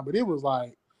me, Don, but it was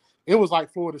like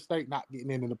Florida State not getting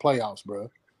in the playoffs,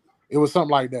 bro. It was something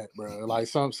like that, bro. Like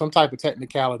some type of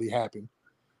technicality happened.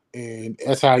 And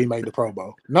that's how he made the Pro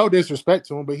Bowl. No disrespect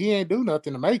to him, but he ain't do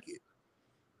nothing to make it.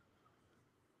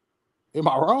 Am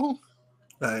I wrong?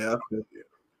 Hey, I feel you.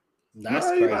 That's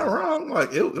crazy. You're not wrong.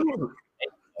 Like it was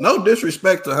no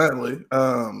disrespect to Huntley,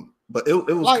 but it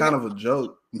was like, kind of a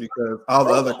joke because all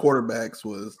the other quarterbacks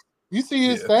was. You see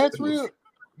his stats real?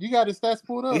 You got his stats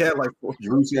pulled up. He had like 4.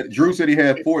 Drew said he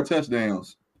had 4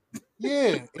 touchdowns.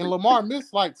 Yeah, and Lamar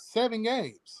missed like 7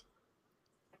 games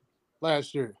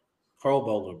last year. Pro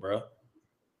Bowler, bro.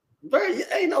 Bro,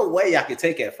 ain't no way I could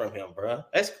take that from him, bro.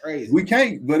 That's crazy. We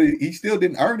can't, but he still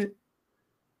didn't earn it.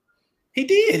 He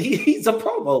did. He's a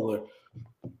Pro Bowler.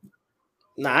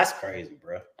 Nah, that's crazy,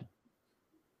 bro.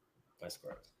 That's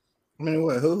crazy. I mean,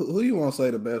 what? Who you want to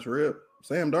say the best rip?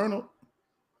 Sam Darnold?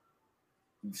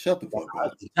 Shut the fuck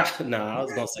up. Nah, I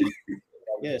was gonna say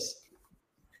yes.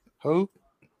 Who?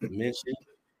 Minshew.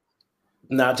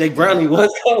 Nah, Jake Browning was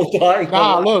cold.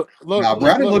 Nah, look. Nah,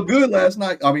 Browning looked good last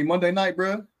night. I mean, Monday night,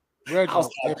 bro.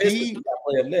 If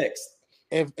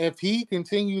he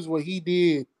continues what he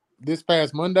did this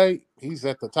past Monday, he's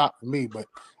at the top for me. But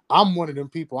I'm one of them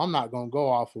people. I'm not gonna go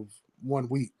off of 1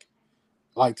 week.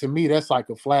 Like to me, that's like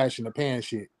a flash in the pan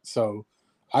shit. So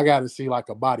I got to see like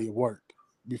a body of work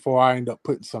before I end up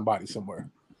putting somebody somewhere.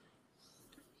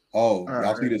 Oh,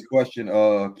 y'all see this question?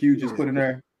 Q just put in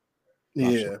there.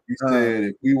 Yeah, he said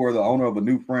if we were the owner of a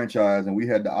new franchise and we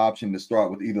had the option to start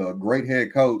with either a great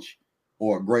head coach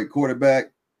or a great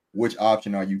quarterback, which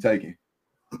option are you taking?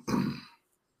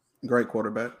 Great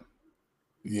quarterback.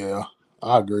 Yeah,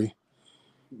 I agree.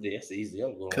 Yeah, it's easy.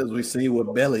 Because we see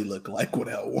what Belly looked like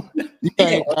without one.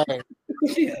 Yeah.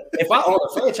 If I own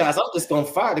a franchise, I'm just gonna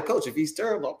fire the coach. If he's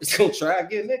terrible, I'm just gonna try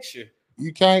again next year.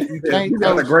 You can't. You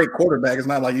got a great quarterback. It's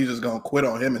not like you're just gonna quit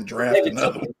on him and draft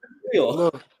another one.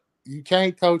 Look, you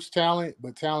can't coach talent,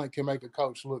 but talent can make a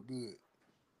coach look good.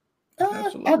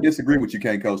 I disagree with you.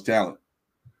 Can't coach talent.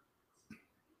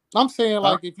 I'm saying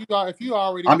like if you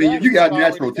already. I mean, you got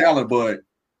natural talent, but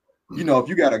you know, if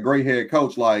you got a great head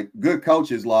coach, like good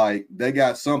coaches, like they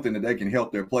got something that they can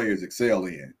help their players excel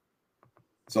in.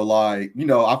 So, like, you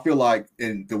know, I feel like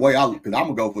in the way because I'm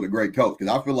gonna go for the great coach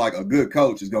because I feel like a good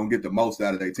coach is gonna get the most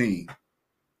out of their team.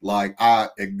 Like a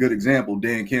good example,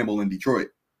 Dan Campbell in Detroit.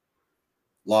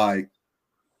 Like,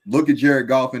 look at Jared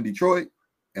Goff in Detroit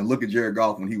and look at Jared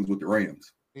Goff when he was with the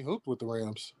Rams. He hooped with the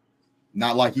Rams.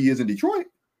 Not like he is in Detroit.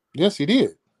 Yes, he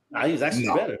did. Nah, he's actually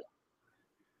better.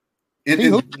 He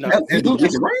hooped with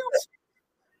the Rams?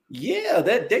 Yeah,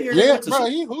 that year. Yeah, bro,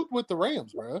 he hooped with the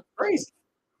Rams, bro. Crazy.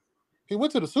 He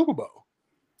went to the Super Bowl.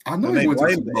 I know he went to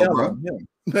the Super Bowl, bro.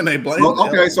 Then they blame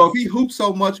okay, so if he hooped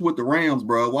so much with the Rams,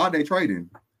 bro, why'd they trade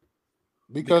him?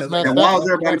 Because and why is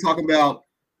everybody talking about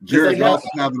Jared Goff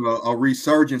having a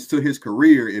resurgence to his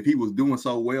career if he was doing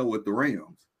so well with the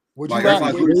Rams? Would you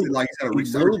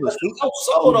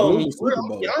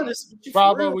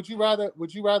rather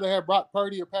would you rather have Brock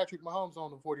Purdy or Patrick Mahomes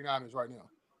on the 49ers right now?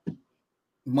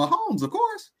 Mahomes, of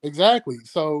course. Exactly.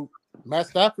 So Matt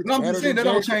Stafford. No, I'm just saying that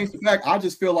don't change the fact. I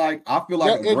feel like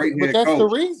a great head coach. That's the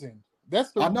reason.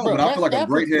 I know, but I feel like a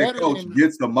great head coach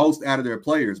gets the most out of their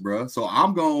players, bro. So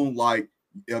I'm going like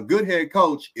a good head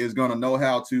coach is going to know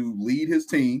how to lead his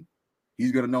team.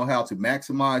 He's going to know how to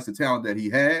maximize the talent that he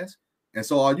has. And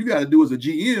so all you got to do as a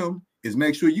GM is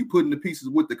make sure you put in the pieces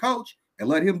with the coach and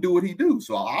let him do what he do.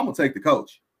 So I'm going to take the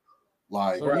coach.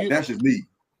 Like, that's just me.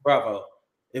 Bravo.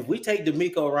 If we take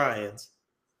DeMeco Ryans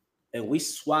and we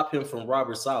swap him from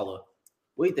Robert Saleh,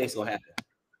 what do you think's going to happen?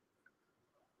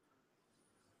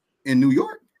 In New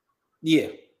York? Yeah.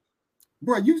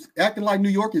 Bro, you acting like New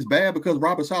York is bad because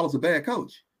Robert Saleh's a bad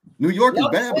coach. New York is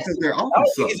bad because they're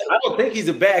offense sucks. I don't think he's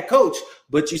a bad coach,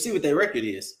 but you see what their record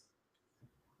is.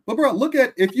 But bro, look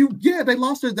at they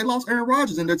lost Aaron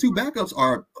Rodgers and their two backups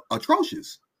are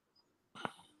atrocious.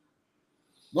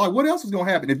 Like, what else is gonna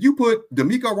happen? If you put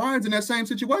DeMeco Ryans in that same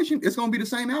situation, it's gonna be the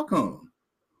same outcome.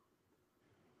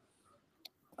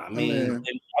 I mean,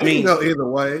 you can go either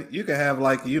way. You can have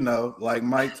like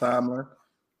Mike Tomlin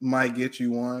might get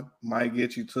you one, might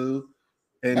get you two,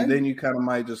 and then you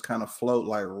might just float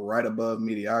like right above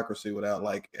mediocrity without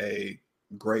like a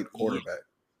great quarterback.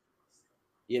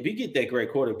 Yeah, if you get that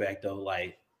great quarterback though,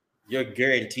 like you're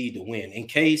guaranteed to win. In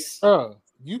case,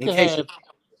 you can have.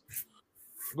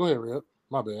 Go ahead, Rip.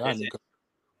 My bad.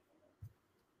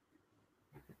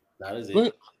 That is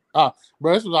it. Bro,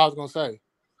 that's what I was gonna say.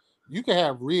 You can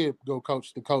have Rib go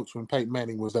coach the coach when Peyton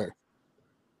Manning was there.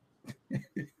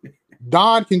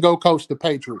 Don can go coach the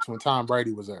Patriots when Tom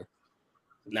Brady was there.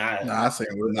 I think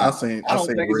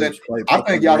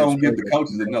y'all don't give the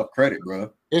coaches enough credit,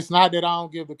 bro. It's not that I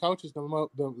don't give the coaches the more.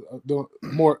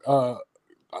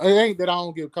 It ain't that I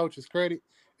don't give coaches credit.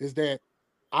 It's that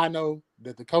I know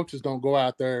that the coaches don't go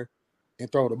out there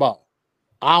and throw the ball.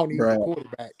 I don't need the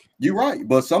quarterback. You're right,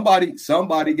 but somebody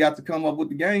got to come up with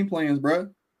the game plans, bro.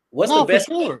 What's the best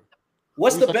coach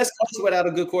without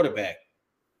a good quarterback?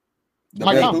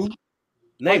 Mike Tomlin.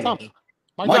 Name him.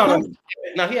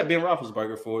 No, he had Ben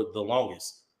Roethlisberger for the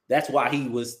longest. That's why he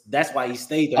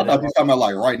stayed there. I thought you were talking about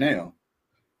like right now.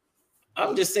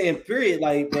 I'm just saying, period.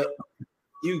 Like, but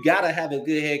you gotta have a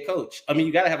good head coach. I mean,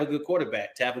 you gotta have a good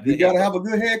quarterback to have a good. You gotta have a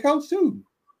good head coach too.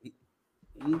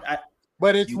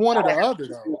 But it's one or the other,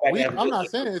 though. I'm not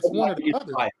saying it's one or the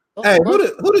other. Hey,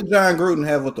 who did John Gruden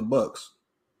have with the Bucks?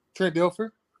 Trent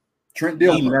Dilfer.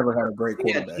 He never had a great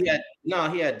quarterback. He had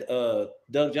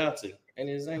Doug Johnson. And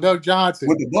his name Doug Johnson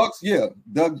with the Bucks. Yeah,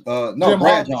 Doug.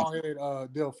 Brad Johnson.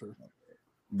 Dilfer.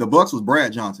 The Bucks was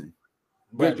Brad Johnson.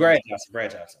 Brad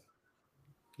Johnson.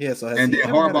 Yeah. So and then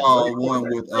Harbaugh won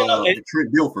with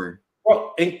Trent Dilfer.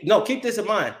 Bro, keep this in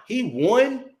mind. He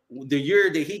won the year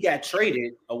that he got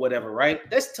traded or whatever, right?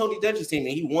 That's Tony Dungy's team,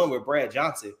 and he won with Brad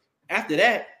Johnson. After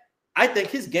that, I think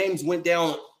his games went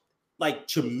down like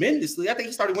tremendously. I think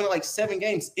he started winning like 7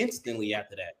 games instantly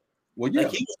after that. Well, yeah.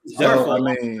 Like,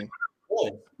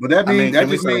 but that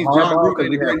just means John Gruden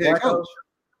is a great head coach.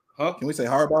 Huh? Can we say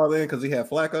Harbaugh then because he had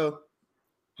Flacco?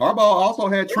 Harbaugh also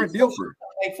had Trent Dilfer.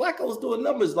 Like Flacco was doing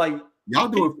numbers like y'all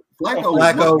doing. Flacco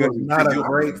was not a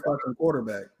great fucking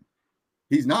quarterback.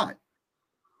 He's not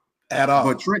at all.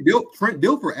 But Trent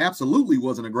Dilfer absolutely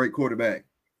wasn't a great quarterback.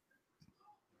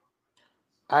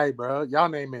 Hey, bro, y'all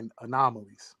naming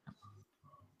anomalies.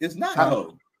 It's not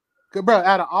no. Bro,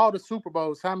 out of all the Super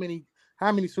Bowls, how many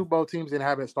Super Bowl teams didn't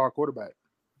have a star quarterback?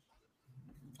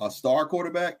 A star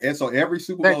quarterback, and so every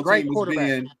Super Bowl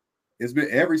team has been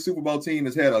every Super Bowl team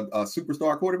has had a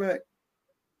superstar quarterback.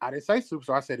 I didn't say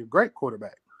superstar. I said a great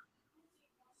quarterback.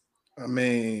 I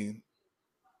mean,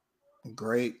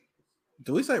 great.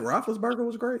 Do we say Roethlisberger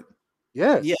was great?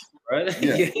 Yes. Yeah. Right.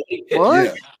 Yeah.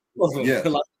 What? Yeah.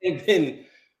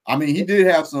 I mean, he did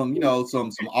have some,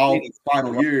 some off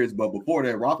final years, but before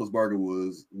that, Roethlisberger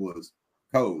was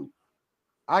cold.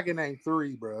 I can name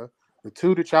 3, bro. The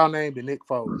 2 that y'all named and Nick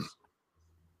Foles.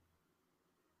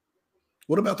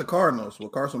 What about the Cardinals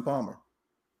with Carson Palmer?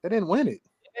 They didn't win it.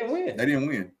 They didn't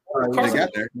win. Carson, they got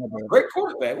there. Great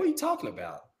quarterback. What are you talking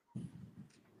about?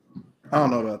 I don't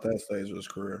know about that stage of his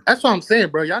career. That's what I'm saying,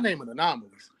 bro. Y'all naming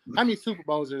anomalies. How many Super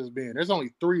Bowls there's been? There's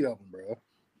only 3 of them, bro.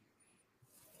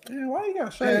 Yeah, why you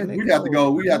got shade? We have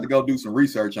to go do some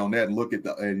research on that and look at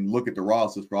the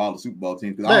rosters for all the Super Bowl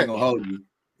teams. Because I ain't gonna hold you.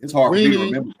 It's hard for me to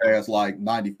remember past like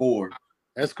 94.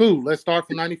 That's cool. Let's start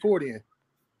from 94 then.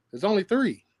 There's only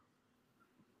 3.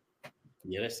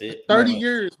 Yeah, that's it. 30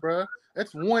 years, bro.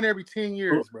 That's 1 every 10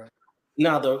 years, bro.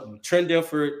 Now the Trent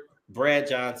Dilfer, Brad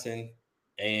Johnson,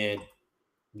 and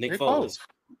Nick Foles.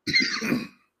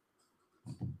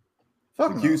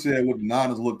 Fuck you said would the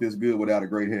Niners look this good without a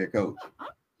great head coach?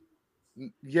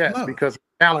 Yes, because of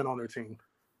talent on their team.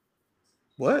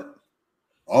 What?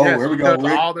 Oh, yes, here we go,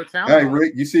 Rick. All their talent. Hey,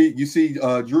 Rick, you see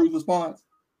Drew's response?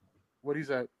 What he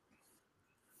said?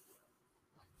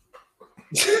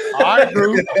 All right,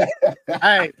 Drew.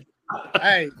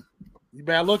 hey, you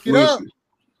better look it up.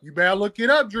 You better look it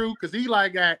up, Drew, because Eli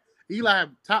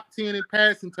top 10 in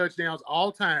passing touchdowns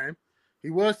all time.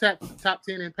 He was top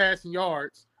 10 in passing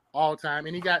yards all time,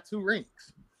 and he got 2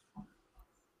 rings.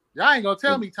 Y'all ain't gonna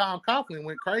tell me Tom Coughlin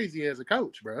went crazy as a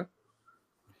coach, bro.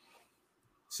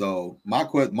 So my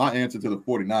answer to the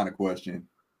 49er question,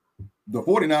 the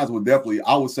 49ers would definitely,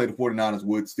 I would say the 49ers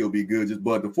would still be good,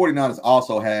 but the 49ers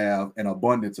also have an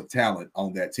abundance of talent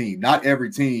on that team. Not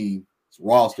every team's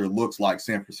roster looks like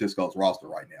San Francisco's roster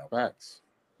right now. Facts.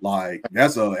 Like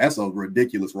that's a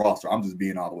ridiculous roster. I'm just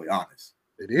being all the way honest.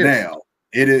 It is. Now,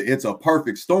 it's a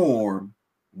perfect storm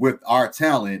with our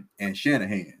talent and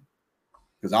Shanahan.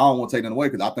 Because I don't want to take that away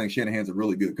because I think Shanahan's a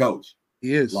really good coach.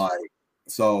 He is.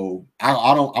 So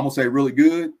I'm gonna say really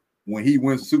good. When he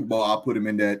wins the Super Bowl, I'll put him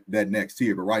in that next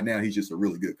tier. But right now, he's just a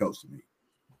really good coach to me.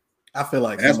 I feel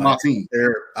like that's my team.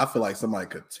 I feel like somebody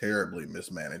could terribly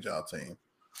mismanage our team.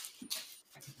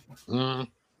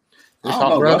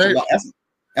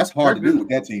 That's hard to do with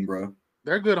that team, bro.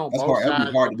 They're good on both sides.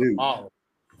 That's hard to do.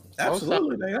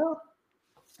 Absolutely, they are.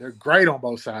 They're great on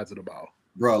both sides of the ball,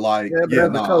 bro. Like, coach,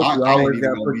 you always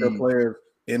got to put your players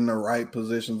in the right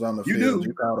positions on the field.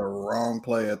 You got a wrong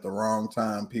play at the wrong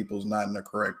time. People's not in the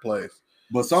correct place.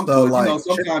 But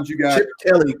sometimes you got Chip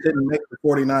Kelly couldn't make the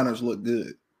 49ers look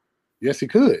good. Yes, he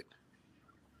could.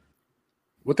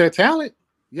 With their talent,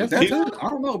 yes, he could. I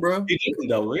don't know, bro. He didn't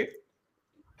though, Rick.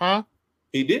 Huh?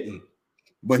 He didn't.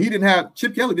 But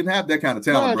Chip Kelly didn't have that kind of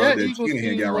talent, bro. That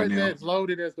Shanahan got right now. As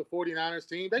loaded as the 49ers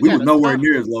team. We were nowhere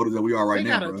near as loaded as we are right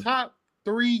now, bro. They got a top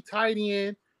 3 tight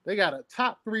end. They got a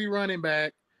top 3 running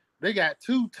back. They got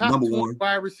 2 top 2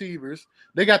 wide receivers.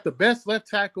 They got the best left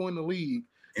tackle in the league.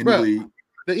 The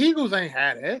Eagles ain't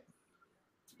had it.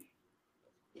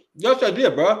 Yes, I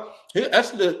did, bro.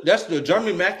 That's the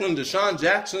Jeremy Maclin, Deshaun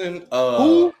Jackson,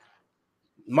 who?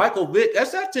 Michael Vick.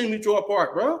 That's that team you tore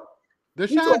apart, bro.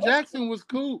 Deshaun Jackson was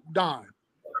cool, Don.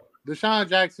 Deshaun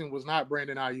Jackson was not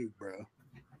Brandon Ayuk, bro.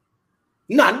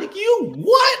 Nah, Nick, you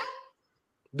what?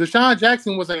 Deshaun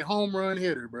Jackson was a home run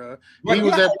hitter, bro.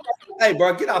 Hey,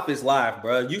 bro, get off his live,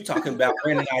 bro. You talking about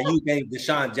Brandon Ayuk ain't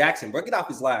Deshaun Jackson, bro? Get off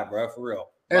his live, bro, for real.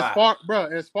 As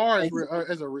far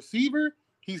as a receiver,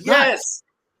 he's not.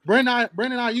 Brandon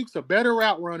Ayuk's a better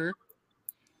route runner.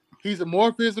 He's a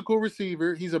more physical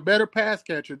receiver. He's a better pass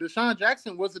catcher. Deshaun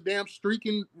Jackson was a damn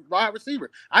streaking wide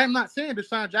receiver. I am not saying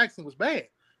Deshaun Jackson was bad,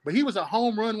 but he was a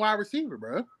home run wide receiver,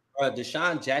 bro.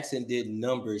 Deshaun Jackson did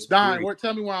numbers. Don,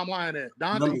 tell me where I'm lying at.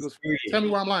 Don, tell me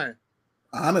where I'm lying.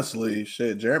 Honestly,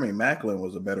 Jeremy Maclin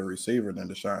was a better receiver than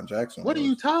Deshaun Jackson. What are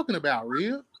you talking about,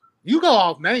 Real? You go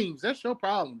off names. That's your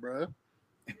problem, bro.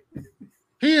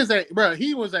 He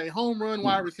was a home run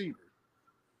wide receiver.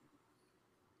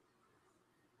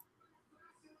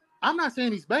 I'm not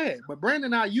saying he's bad, but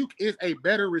Brandon Ayuk is a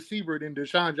better receiver than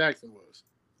Deshaun Jackson was.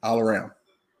 All around.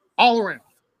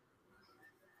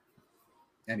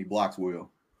 And he blocks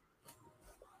well.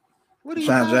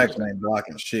 Deshaun Jackson ain't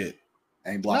blocking shit.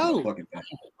 Ain't blocking no fucking thing.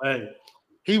 Hey,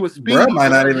 He was speedy. Bro might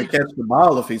not even catch the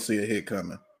ball if he see a hit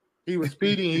coming. He was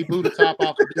speedy. He blew the top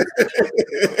off.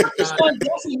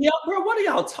 Bro, what are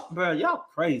y'all talking? Bro, y'all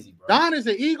crazy, bro. Don is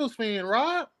an Eagles fan,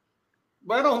 Rob.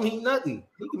 Bro, I don't mean nothing.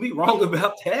 He could be wrong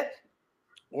about that.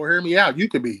 Or hear me out. You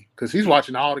could be, because he's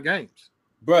watching all the games.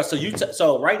 Bro,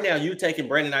 so right now you taking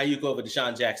Brandon Ayuk over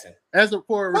Deshaun Jackson.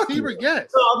 For a receiver, yes.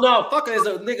 No, fuck it. As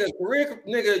a career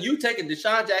nigga, you taking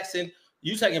Deshaun Jackson,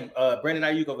 you taking Brandon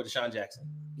Ayuk over Deshaun Jackson.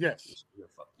 Yes.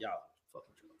 Y'all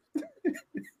fucking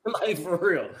like for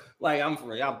real. Like I'm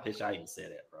pissed I even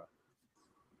said that, bro.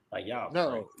 Like y'all.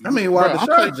 No. I mean, while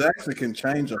Deshaun Jackson can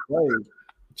change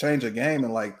a game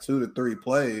in like 2 to 3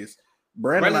 plays,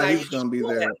 Brandon Ayuk's gonna be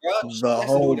there the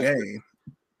whole game.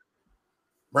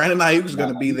 Brandon Ayuk's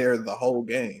gonna be there the whole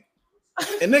game.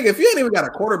 And nigga, if you ain't even got a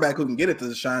quarterback who can get it to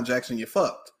Deshaun Jackson, you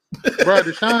fucked. Bro,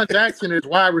 Deshaun Jackson is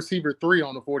wide receiver 3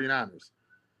 on the 49ers.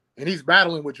 And he's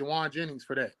battling with Juwan Jennings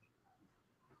for that.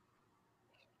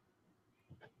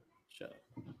 Shut up.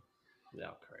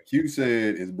 Y'all crazy. Q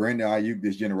said, is Brandon Ayuk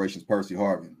this generation's Percy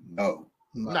Harvin? No.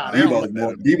 Nah,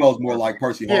 Debo's more like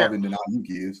Percy Harvin than Ayuk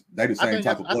is. They the same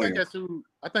type of player.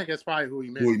 I think that's probably who he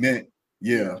meant.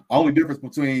 Yeah. Only difference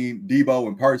between Debo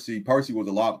and Percy was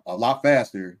a lot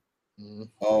faster.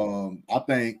 Mm-hmm. I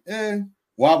think, I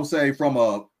would say from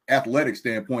a athletic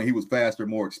standpoint, he was faster,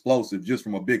 more explosive. Just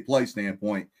from a big play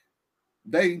standpoint,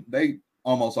 they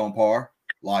almost on par.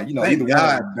 Like, either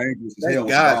one dangerous as hell.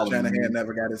 God, Shanahan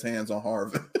never got his hands on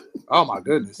Harvin. Oh my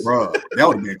goodness, bro, that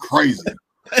would have been crazy.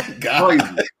 God.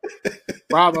 Crazy.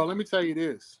 Bravo, let me tell you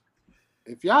this: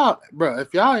 if y'all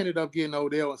ended up getting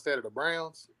Odell instead of the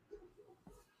Browns,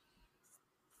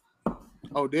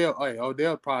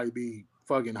 Odell probably be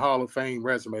fucking Hall of Fame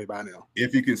resume by now.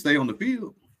 If he can stay on the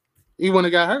field, he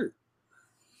wouldn't have got hurt.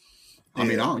 I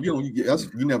mean,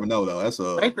 you never know though. That's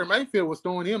Baker Mayfield was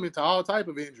throwing him into all type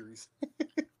of injuries.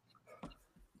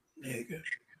 Nigga,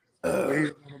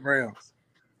 he's on the Browns.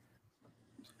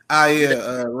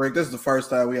 Rick, this is the first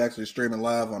time we actually streaming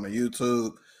live on the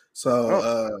YouTube.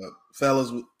 So,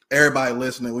 fellas, everybody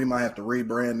listening, we might have to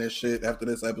rebrand this shit after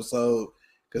this episode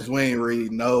because we ain't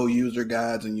read no user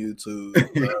guides in YouTube.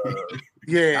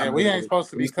 We ain't supposed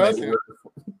to be cussing.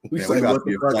 We got to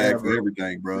be a flag for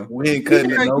everything, bro. We ain't cutting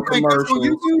no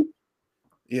commercials.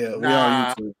 Yeah, we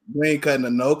on YouTube. We ain't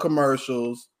cutting no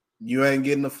commercials. You ain't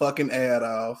getting the fucking ad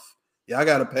off. Y'all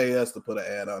got to pay us to put an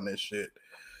ad on this shit.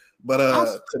 But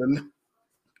I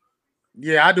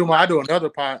do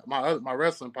another my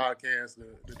wrestling podcast.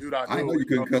 The dude I know you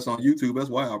couldn't cuss on YouTube. That's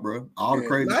wild, bro. All the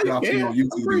crazy stuff I've seen on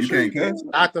YouTube, you can't cuss.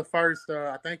 Not the first.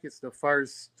 I think it's the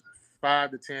first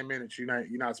 5 to 10 minutes. You're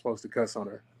not supposed to cuss on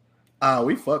her.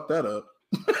 We fucked that up.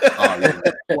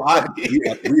 We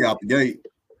out the gate.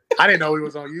 I didn't know he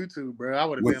was on YouTube, bro. I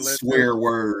would have been swear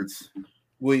words.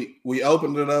 We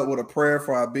opened it up with a prayer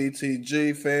for our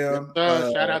BTG fam.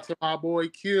 Shout out to my boy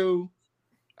Q.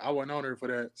 I wasn't on there for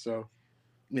that, so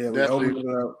yeah, we opened it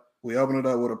up. We opened it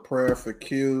up with a prayer for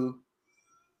Q,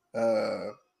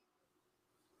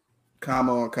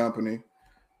 Comma and company.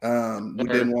 We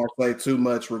didn't want to say too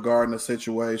much regarding the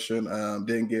situation.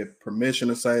 Didn't get permission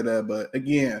to say that, but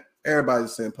again,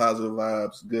 everybody's saying positive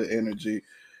vibes, good energy,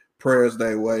 prayers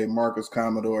their way. Marcus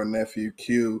Commodore, nephew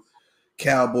Q,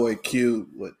 Cowboy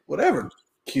Q, whatever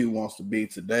Q wants to be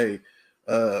today.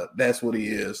 That's what he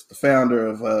is. The founder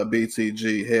of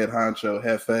BTG, head honcho,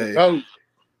 Hefe. Oh.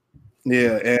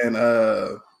 Yeah, and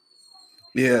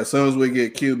as soon as we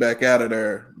get Q back out of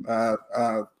there, I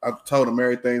told him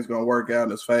everything's gonna work out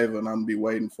in his favor, and I'm gonna be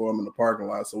waiting for him in the parking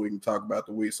lot so we can talk about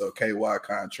the WeSo KY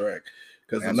contract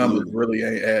because the numbers really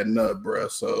ain't adding up, bro.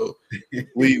 So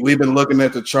we've been looking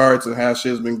at the charts and how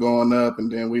shit's been going up,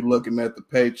 and then we looking at the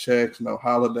paychecks, no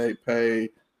holiday pay,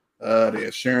 the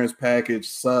insurance package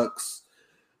sucks.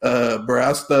 Bro,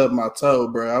 I stubbed my toe,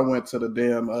 bro. I went to the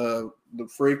damn the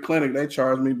free clinic. They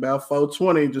charged me about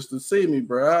 $420 just to see me,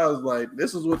 bro. I was like,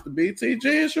 this is what the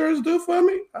BTG insurance do for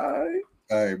me? All right.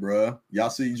 Hey, bro. Y'all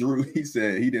see Drew? He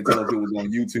said he didn't tell us it was on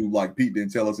YouTube like Pete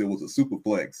didn't tell us it was a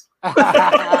superflex.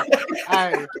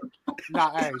 Hey,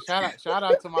 shout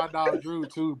out to my dog Drew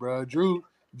too, bro. Drew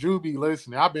be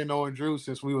listening. I've been knowing Drew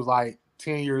since we was like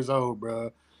 10 years old,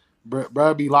 bro.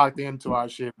 Bro be locked into our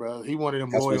shit, bro. He wanted him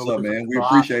loyal. What's up, man? We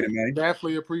appreciate it, man.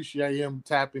 Definitely appreciate him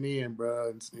tapping in,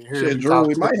 bro. Shit, Drew,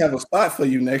 we might have a spot for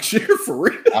you next year for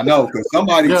real. I know, because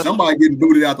somebody getting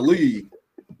booted out the league.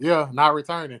 Yeah, not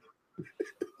returning.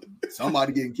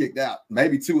 Somebody getting kicked out.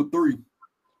 Maybe 2 or 3.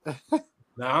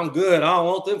 Nah, I'm good. I don't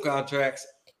want them contracts.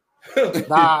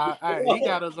 Nah, hey, he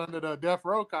got us under the death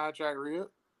row contract, real.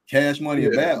 Cash money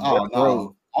and bad. Oh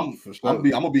no, I'm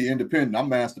gonna be independent. I'm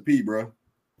Master P, bro.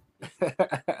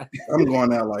 I'm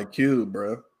going out like Q,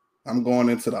 bro. I'm going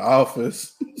into the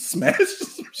office, smash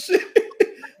some shit.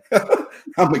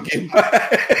 I'm gonna get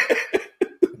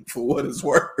mine for what it's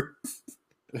worth.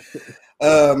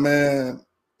 Man,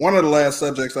 one of the last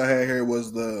subjects I had here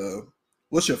was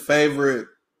what's your favorite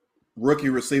rookie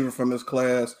receiver from this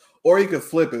class? Or you could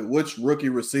flip it. Which rookie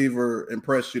receiver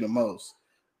impressed you the most?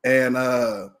 And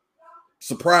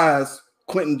surprise,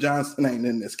 Quentin Johnston ain't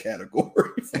in this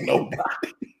category for nobody.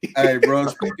 Hey, bro,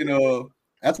 speaking of,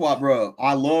 that's why, bro,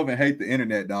 I love and hate the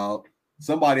internet, dog.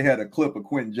 Somebody had a clip of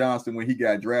Quentin Johnston when he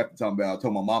got drafted talking about, I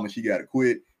told my mama she got to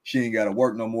quit. She ain't got to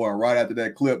work no more. And right after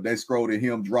that clip, they scrolled at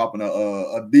him dropping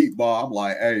a deep ball. I'm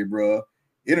like, hey, bro,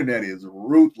 internet is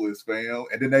ruthless, fam.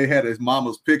 And then they had his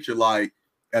mama's picture like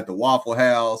at the Waffle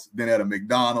House, then at a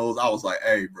McDonald's. I was like,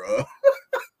 hey, bro.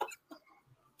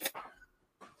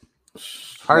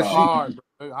 Hurts hard,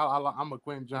 bro. I'm a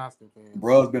Quentin Johnston fan.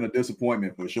 Bro's been a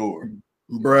disappointment for sure.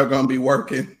 Bro gonna be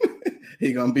working.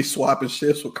 He gonna be swapping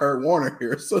shifts with Kurt Warner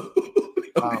here, so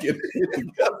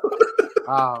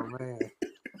oh man.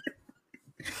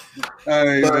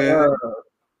 Hey, man.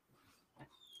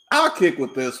 I'll kick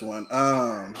with this one.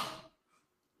 I'm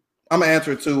gonna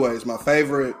answer it two ways. My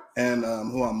favorite and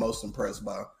who I'm most impressed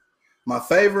by. My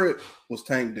favorite was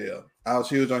Tank Dell. I was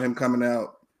huge on him coming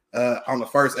out. On the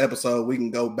first episode, we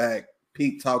can go back.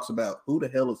 Pete talks about who the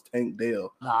hell is Tank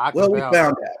Dell. We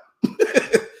found out.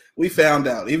 We found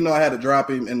out. Even though I had to drop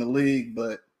him in the league,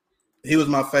 but he was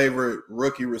my favorite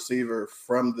rookie receiver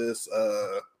from this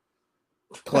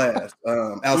class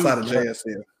outside of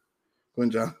JSN.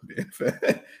 Quentin John being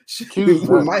fan.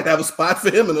 We might have a spot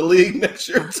for him in the league next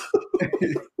year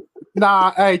too.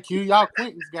 Nah, hey Q, y'all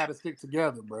Quentin's got to stick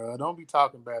together, bro. Don't be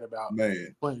talking bad about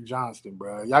Quentin Johnston,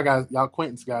 bro. Y'all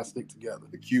Quentin's got to stick together.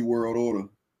 The Q World Order.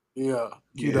 Yeah,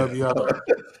 QWO.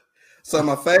 So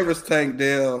my favorite's Tank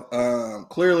Dell.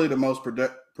 Clearly the most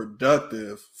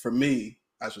productive for me,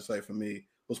 I should say for me,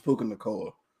 was Puka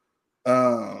Nacua.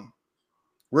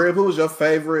 Rib, who was your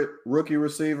favorite rookie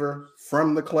receiver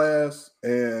from the class,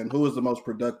 and who was the most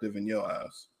productive in your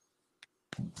eyes?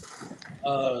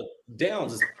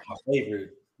 Downs is my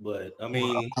favorite, but I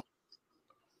mean,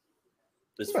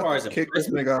 as far as kick this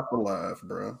nigga off the live,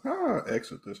 bro. How I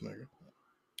exit this nigga?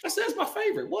 I said it's my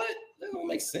favorite. What? That don't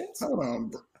make sense. Hold on,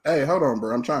 bro. Hey, hold on,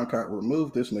 bro. I'm trying to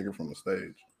remove this nigga from the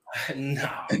stage. No.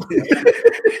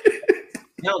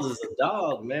 Downs is a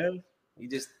dog, man. He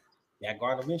just got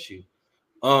Gardner Minshew.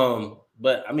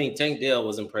 But I mean, Tank Dell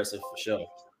was impressive for sure.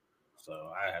 So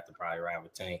I have to probably ride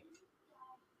with Tank.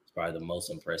 It's probably the most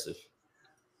impressive.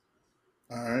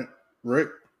 All right, Rick,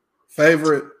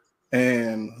 favorite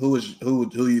and who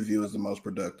you view as the most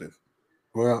productive?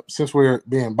 Well, since we're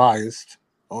being biased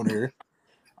on here,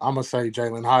 I'm gonna say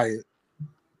Jalen Hyatt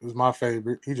was my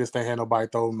favorite. He just ain't had nobody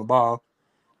throw him the ball.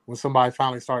 When somebody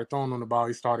finally started throwing him the ball,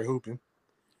 he started hooping.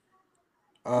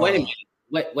 Wait a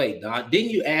minute. Wait, Don.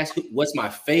 Didn't you ask what's my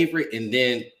favorite and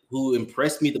then who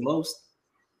impressed me the most?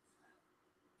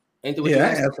 Ain't that what you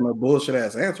asked? I asked him a bullshit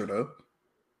ass answer though.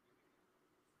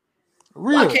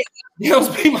 Really? Why can't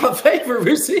Downs be my favorite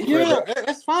receiver? Yeah,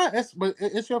 it's fine. But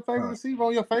it's your favorite receiver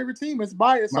on your favorite team. It's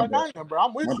biased like I am, bro.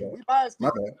 I'm with you. We biased. My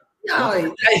bad. No, I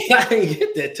didn't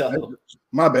get that talk.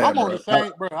 My bad. I'm on the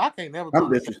same, bro. I can't never.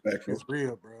 I'm disrespectful. It's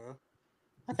real, bro.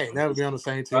 I can't never be on the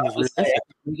same team as real.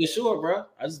 You sure, bro?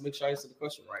 I just make sure I answer the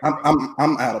question right.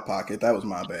 I'm out of pocket. That was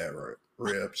my bad,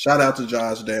 Rip. Shout out to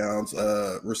Josh Downs,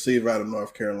 receiver out of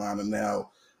North Carolina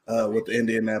now with the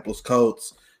Indianapolis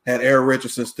Colts. Had Eric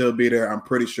Richardson still be there, I'm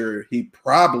pretty sure he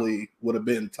probably would have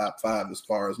been top 5 as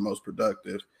far as most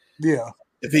productive. Yeah.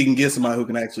 If he can get somebody who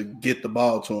can actually get the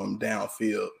ball to him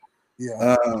downfield.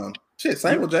 Yeah.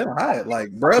 Same with Jalen Hyatt.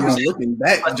 Like, bro, be looking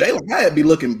back. Jalen Hyatt be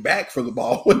looking back for the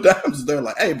ball when Dimes they're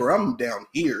like, hey, bro, I'm down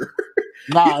here.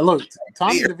 Nah, look,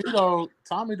 Tommy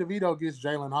DeVito gets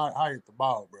Jalen Hyatt the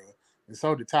ball, bro. And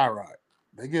so did Tyrod.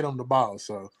 They get him the ball.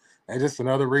 So and just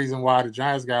another reason why the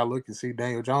Giants got to look and see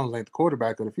Daniel Jones ain't the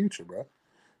quarterback of the future, bro.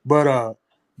 But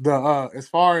as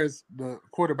far as the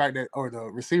quarterback or the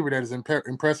receiver that has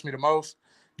impressed me the most,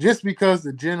 just because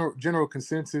the general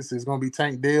consensus is going to be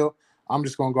Tank Dell, I'm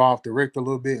just going to go off the Rick a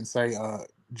little bit and say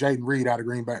Jaden Reed out of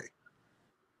Green Bay.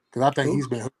 Because I think he's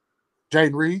been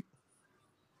Jaden Reed.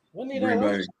 Green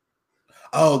Bay.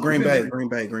 Oh, Green Bay. My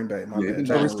bad.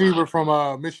 The receiver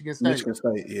from Michigan State. Michigan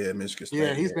State.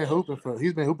 Yeah, he's been hooping for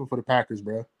the Packers,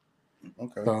 bro.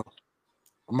 Okay. So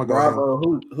I'm gonna go.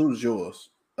 Bravo, who's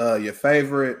yours? Your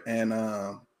favorite and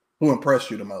who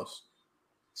impressed you the most?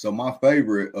 So my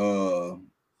favorite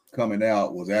coming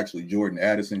out was actually Jordan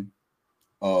Addison.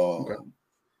 Okay.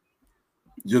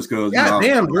 Just because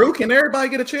damn, Drew, can everybody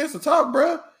get a chance to talk,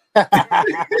 bro?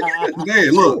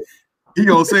 Man, look, he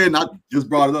gonna say it. I just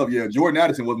brought it up. Yeah, Jordan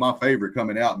Addison was my favorite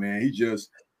coming out, man. He's just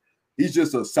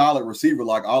a solid receiver,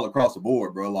 like all across the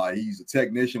board, bro. Like he's a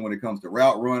technician when it comes to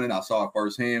route running. I saw it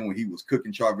firsthand when he was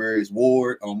cooking Charvarius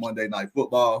Ward on Monday Night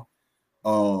Football.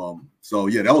 So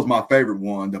yeah, that was my favorite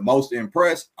one. The most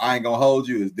impressed, I ain't gonna hold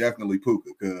you, is definitely Puka,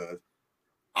 because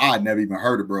I had never even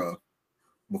heard of bro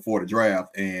before the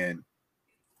draft, and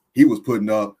he was putting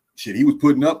up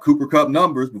Cooper Kupp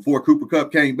numbers before Cooper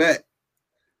Kupp came back.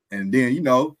 And then,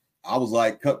 I was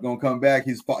like, Kupp gonna come back,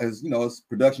 his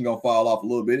production gonna fall off a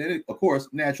little bit. And of course,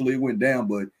 naturally it went down,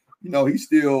 but he's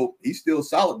still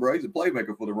solid, bro. He's a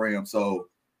playmaker for the Rams. So,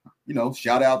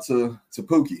 shout out to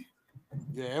Pookie.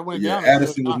 Yeah, it went down.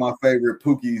 Addison was my favorite.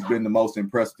 Pookie's been the most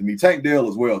impressive to me. Tank Dell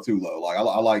as well, too, though. Like I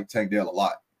like Tank Dell a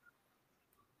lot.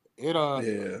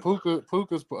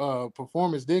 Puka's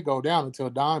performance did go down until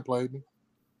Don played me.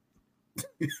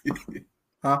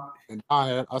 Huh? And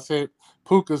I said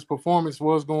Puka's performance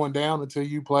was going down until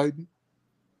you played me,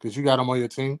 because you got him on your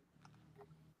team.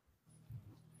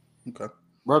 Okay.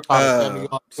 Bro, we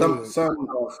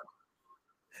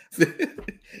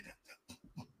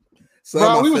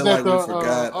was at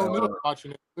the O'Neal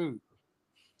watching it too.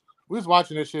 We was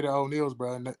watching that shit at O'Neal's,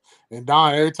 bro, and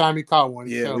Don, every time he caught one,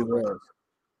 he celebrated.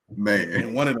 Man,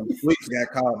 and one of them tweets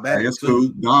got called back. Hey, it's cool.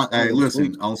 Don, hey,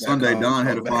 listen, on Sunday, Don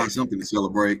had to find something to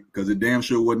celebrate because it damn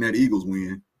sure wasn't that Eagles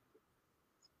win.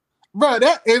 Bro,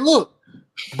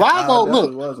 Bravo,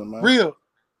 real.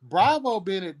 Bravo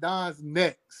been at Don's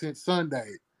neck since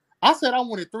Sunday. I said I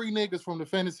wanted 3 niggas from the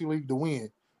fantasy league to win,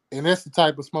 and that's the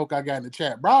type of smoke I got in the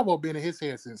chat. Bravo been in his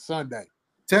head since Sunday.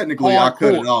 Technically, I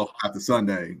cut it off after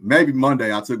Sunday. Maybe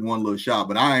Monday I took one little shot,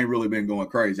 but I ain't really been going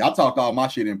crazy. I talked all my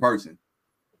shit in person.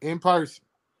 Went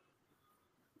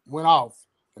off,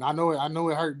 and I know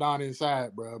it hurt Don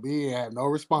inside, bro, but he had no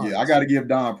response. Yeah, I got to give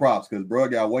Don props because bro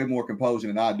got way more composure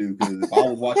than I do, because if I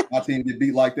was watching my team get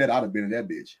beat like that, I'd have been in that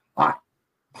bitch.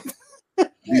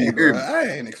 Hey, bro, I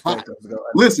ain't expect us to go.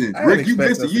 Listen, Rick, you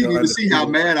missed it. You need to see how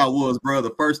mad I was, bro.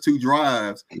 The first 2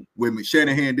 drives when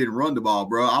Shanahan didn't run the ball,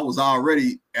 bro. I was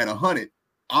already at 100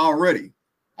 already.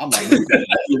 I'm like, this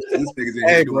nigga's in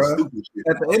here doing stupid shit.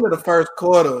 At the end of the first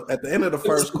quarter,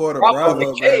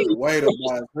 Bravo grabbed the waiter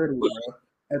by his hoodie, bro.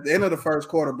 At the end of the first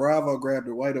quarter, Bravo grabbed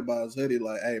the waiter by his hoodie,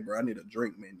 like, hey, bro, I need a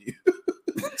drink menu.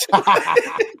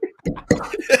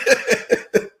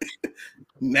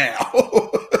 Now.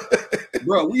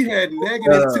 Bro, we had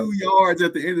 -2 yards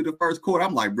at the end of the first quarter.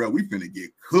 I'm like, bro, we finna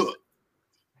get cooked.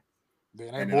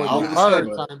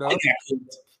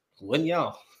 When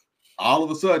y'all? All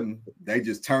of a sudden, they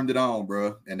just turned it on,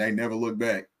 bro, and they never looked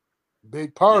back.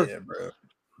 Big Purdy. Yeah, bro.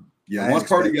 Yeah, once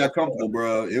Purdy got comfortable,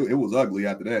 bro, it was ugly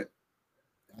after that.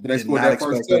 After they scored that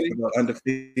first to go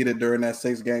undefeated during that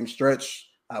 6-game stretch.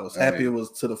 I was happy it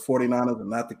was to the 49ers and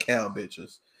not the Cow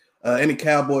bitches. Any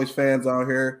Cowboys fans out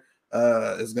here,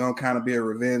 it's going to kind of be a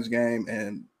revenge game,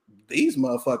 and these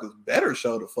motherfuckers better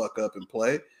show the fuck up and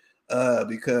play,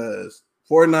 because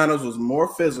 49ers was more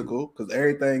physical because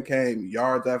everything came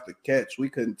yards after catch. We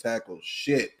couldn't tackle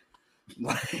shit.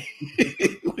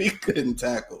 We couldn't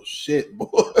tackle shit, boy.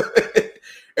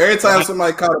 Every time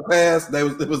somebody caught a pass,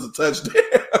 it was a touchdown.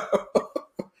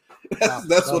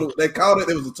 That's what they called it.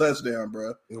 It was a touchdown,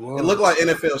 bro. It looked like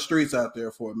NFL streets out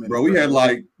there for a minute. Bro, we had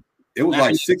it was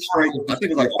like 6 straight. I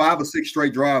think it was like 5 or 6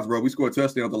 straight drives, bro. We scored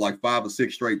touchdowns on like 5 or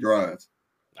 6 straight drives.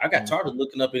 I got tired of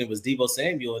looking up and it was Deebo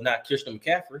Samuel and not Christian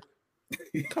McCaffrey.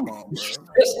 Come on,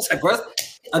 bro.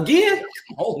 Again?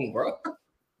 Oh, bro.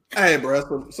 Hey,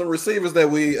 bro. Some receivers that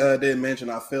we didn't mention,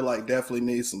 I feel like definitely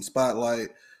need some spotlight.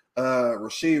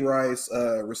 Rashee Rice,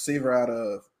 receiver out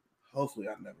of, hopefully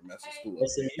I never mess with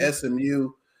school.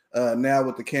 SMU. Now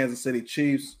with the Kansas City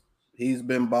Chiefs, he's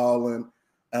been balling.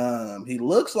 He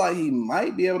looks like he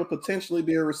might be able to potentially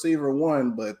be a receiver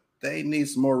 1, but they need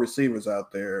some more receivers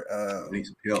out there.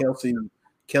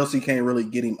 Kelsey can't really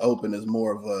get him open as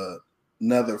more of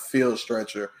another field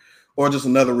stretcher, or just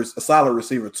a solid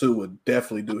receiver 2 would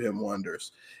definitely do him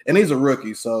wonders. And he's a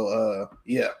rookie, so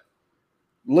yeah.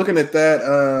 Looking at that,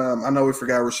 I know we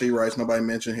forgot Rashee Rice. Nobody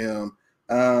mentioned him.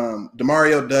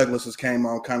 Demario Douglas has came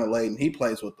on kind of late, and he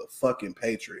plays with the fucking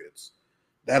Patriots.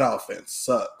 That offense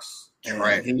sucks.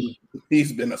 Trash.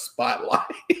 He's been a spotlight.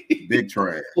 Big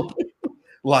trash.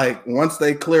 Like, once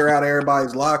they clear out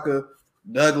everybody's locker,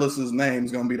 Douglas's name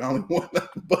is going to be the only one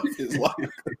above his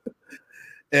locker.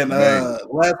 And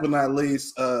last but not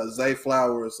least, Zay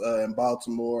Flowers in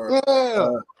Baltimore.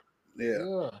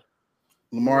 Yeah.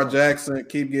 Lamar Jackson,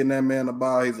 keep getting that man the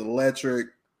ball. He's electric.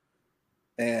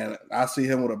 And I see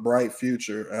him with a bright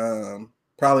future.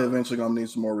 Probably eventually going to need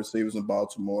some more receivers in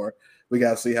Baltimore. We got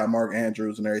to see how Mark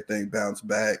Andrews and everything bounce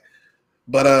back.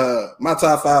 But my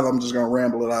top 5, I'm just going to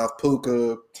ramble it off.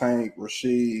 Puka, Tank,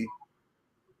 Rasheed.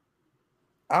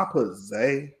 I'll put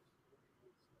Zay.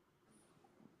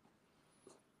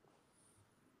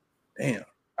 Damn.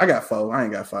 I got 4. I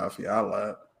ain't got 5 for you. I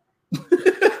lied.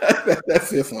 that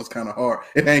 5th one's kind of hard.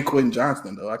 It ain't Quentin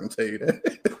Johnston, though. I can tell you that.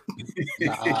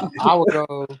 I would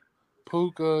go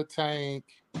Puka, Tank,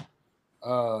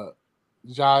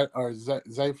 Zay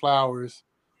Flowers,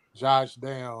 Josh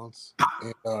Downs,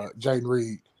 and Jaden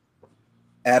Reed.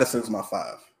 Addison's my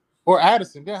 5. Or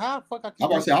Addison. Then how the fuck I'm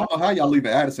about to say, I don't know how y'all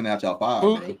leaving Addison out y'all 5.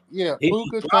 Puka, yeah,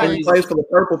 Puka, Tank plays for the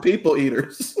Purple People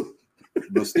Eaters.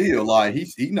 But still, like he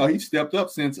stepped up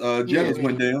since Jennings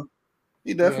went down.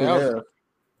 He definitely has.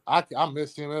 I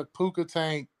missed him. Puka,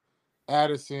 Tank,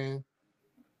 Addison,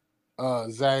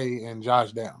 Zay, and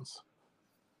Josh Downs.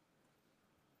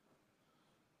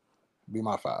 Be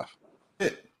my 5.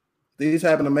 These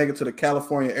happen to make it to the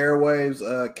California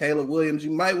airwaves. Caleb Williams, you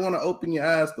might want to open your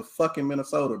eyes to fucking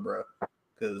Minnesota, bro,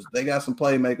 because they got some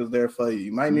playmakers there for you.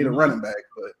 You might need a running back,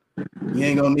 but you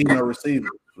ain't gonna need no receiver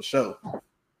for sure.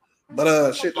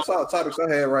 But shit, that's all the topics I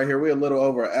had right here. We're a little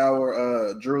over an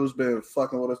hour. Drew's been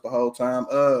fucking with us the whole time.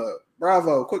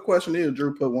 Bravo. Quick question to you.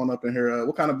 Drew put one up in here.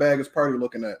 What kind of bag is Purdy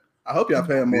looking at? I hope y'all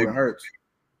paying more than Hurts.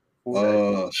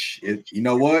 You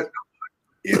know what?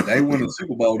 If they win the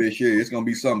Super Bowl this year, it's gonna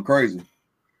be something crazy.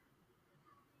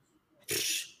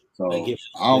 So I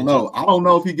don't know. I don't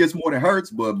know if he gets more than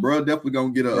Hurts, but bro, definitely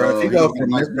gonna get a. Bro, if you go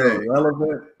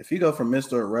from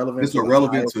Mr.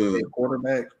 Irrelevant, to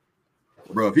quarterback.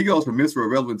 Bro, if he goes from Mr.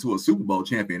 Irrelevant to a Super Bowl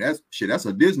champion, that's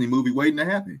a Disney movie waiting to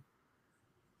happen.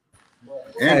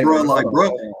 And bro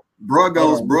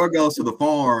goes to the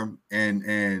farm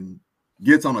and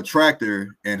gets on a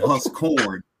tractor and husks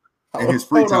corn in his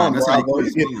free time. That's how he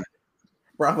gets it.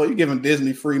 Bravo, you giving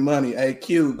Disney free money. Hey,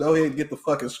 Q, go ahead and get the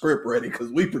fucking script ready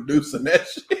because we producing that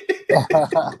shit.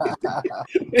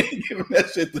 We ain't giving that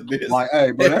shit to Disney. Like,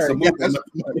 hey, bro, that's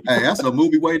a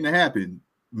movie waiting to happen.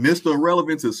 Mr.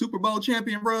 Irrelevant to Super Bowl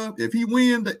champion, bro. If he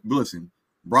wins, listen,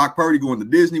 Brock Purdy going to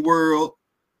Disney World.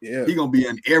 Yeah, he gonna be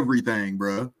in everything,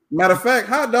 bro. Matter of fact,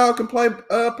 Hot Dog can play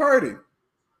Purdy.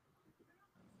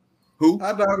 Who?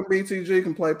 Hot Dog and BTG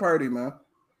can play Purdy, man.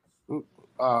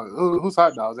 Who's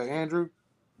Hot Dog? Is that Andrew?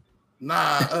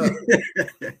 Nah.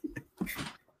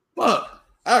 Fuck.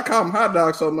 I call him Hot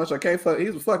Dog so much I can't fuck.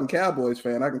 He's a fucking Cowboys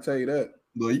fan. I can tell you that.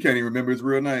 Well, you can't even remember his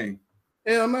real name.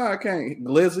 Hell no, I can't.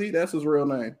 Glizzy, that's his real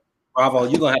name. Bravo,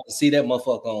 you're gonna have to see that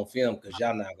motherfucker on film because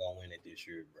y'all not gonna win it this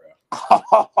year, bro.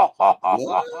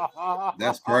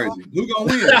 That's crazy. Who gonna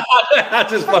win? I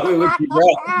just fucking with you, bro.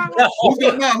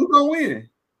 Who gonna win?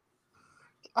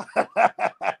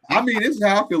 I mean, this is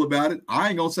how I feel about it. I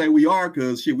ain't gonna say we are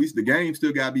because shit, the game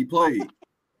still gotta be played.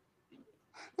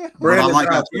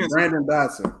 Brandon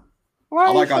Dotson.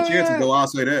 I like our chances, though. I'll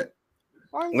say that.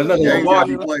 Lamar,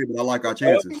 but I like our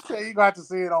chances. You got to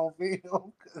see it on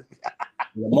film.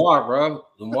 Lamar, bro.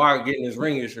 Lamar getting his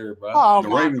ring this year, bro. Oh, the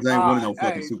Ravens ain't winning no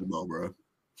fucking Super Bowl, bro.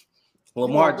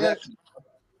 Lamar Jackson.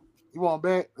 You want to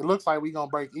bet? It looks like we gonna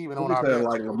break even on our bet.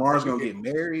 Like Lamar's gonna get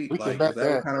married. Like, is that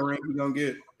what kind of ring he gonna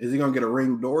get? Is he gonna get a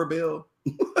ring doorbell?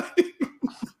 It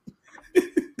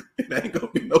ain't gonna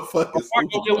be no fucking. Lamar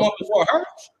gonna get one before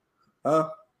Hurts? Huh?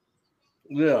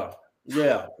 Yeah,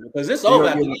 because it's over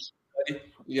after this.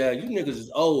 Yeah, you niggas is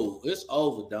old. It's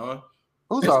over, Don.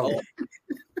 Who's over?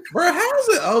 Bro, how is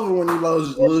it over when you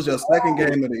lose your second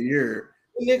game of the year?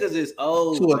 You niggas is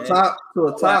old. To a top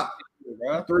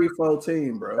 3-4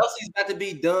 team, bro. Kelsey's about to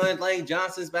be done. Lane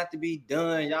Johnson's about to be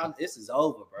done. Y'all, this is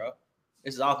over, bro.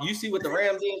 This is off. You see what the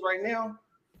Rams is right now?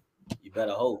 You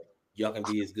better hope y'all can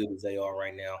be as good as they are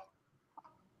right now.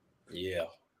 Yeah.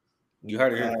 You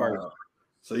heard it here first.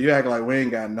 So you act like we ain't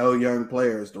got no young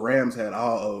players. The Rams had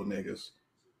all old niggas.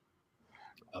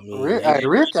 I mean, Rick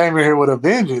came in here with a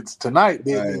vengeance tonight,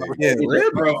 didn't he? Yeah,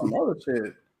 Rick brought some other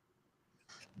shit.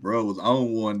 Bro was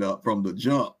on one from the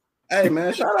jump. Hey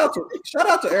man, shout out to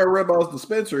Air Ribbo's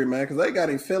dispensary, man, because they got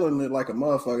him feeling it like a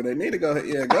motherfucker. They need to go ahead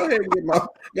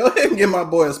and get my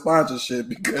boy a sponsorship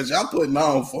because y'all putting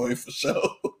on for him for sure.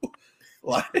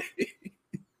 Like,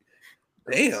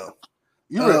 damn.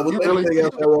 Anything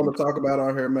else I want to talk about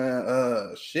on here,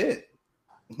 man? Shit.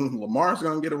 Lamar's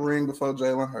gonna get a ring before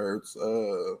Jalen Hurts.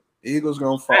 Eagles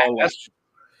gonna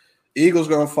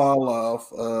fall off.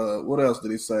 What else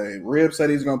did he say? Rib said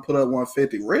he's gonna put up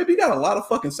 150. Rib, you got a lot of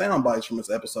fucking sound bites from this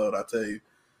episode, I tell you.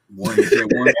 He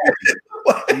said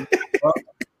 150.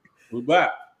 We're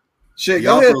back. Shit, he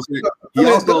also said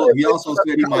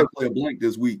he might play a blank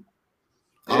this week.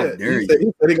 I dare you.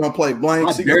 He said he gonna play blank.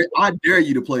 I dare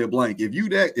you to play a blank. If you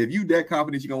that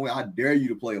confident you're gonna win, I dare you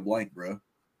to play a blank, bro.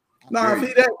 Nah, if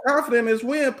he that confident in his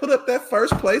win, put up that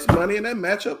first place money in that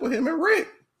matchup with him and Rick.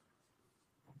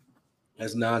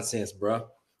 That's nonsense, bro.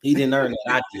 He didn't earn it.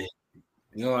 I did.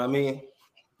 You know what I mean?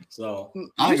 So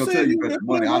I ain't gonna tell you bet the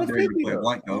money. I dare you to play a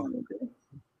blank though.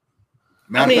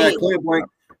 Matter of fact, play a blank.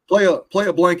 Play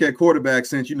a blank at quarterback,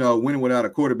 since you know winning without a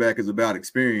quarterback is about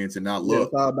experience and not luck. Yeah,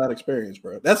 it's all about experience,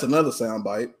 bro. That's another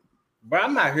soundbite. Bro,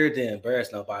 I'm not here to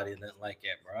embarrass nobody, nothing like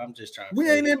that, bro. I'm just trying to. We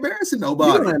ain't embarrassing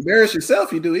nobody. You don't embarrass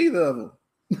yourself. You do either of them.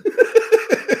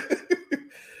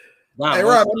 Hey,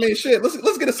 Rob. I mean, shit.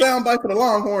 Let's get a soundbite for the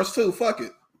Longhorns too. Fuck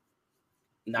it.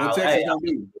 No, hey,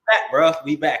 we back, bro.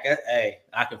 We back. Hey,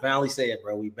 I can finally say it,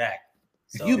 bro. We back.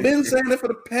 So, you've been saying it for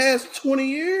the past 20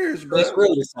 years, bro. It's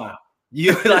real this time.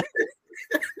 You like,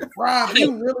 Rob,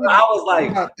 you really? I was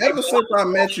like, ever since I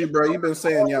met you, bro, you've been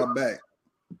saying y'all back.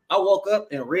 I woke up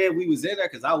and read we was in there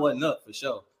because I wasn't up for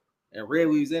sure. And read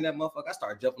we was in that motherfucker. I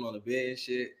started jumping on the bed and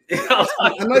shit. I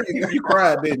know you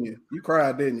cried, didn't you? You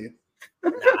cried, didn't you?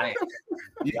 Nah,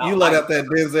 you let out that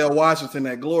Denzel Washington,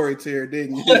 that glory tear,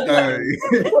 didn't you?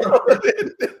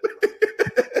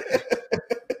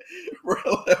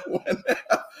 Bro, that went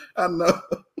out. I know.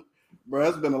 Bro,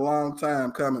 it's been a long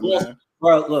time coming, man.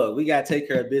 Bro, look, we gotta take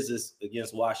care of business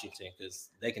against Washington because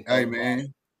they can. Hey,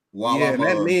 man. Yeah, and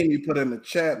that meme you put in the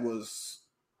chat was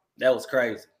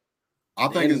crazy. I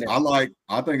think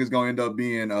it's gonna end up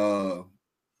being I'm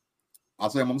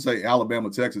gonna say Alabama,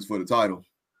 Texas for the title.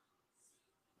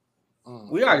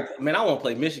 We are, man. I want to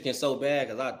play Michigan so bad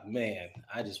because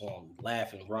I just want to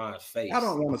laugh in Ron's face. I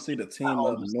don't want to see the team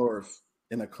up north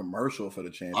in a commercial for the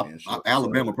championship.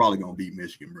 Alabama probably gonna beat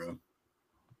Michigan, bro.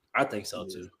 I think so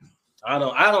too. I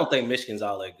don't think Michigan's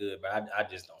all that good, but I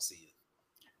just don't see it.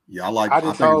 Yeah, I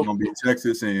think it's gonna be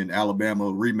Texas and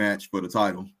Alabama rematch for the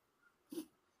title.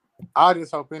 I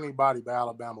just hope anybody but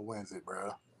Alabama wins it,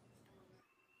 bro.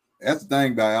 That's the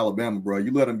thing about Alabama, bro.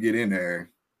 You let them get in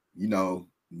there, you know.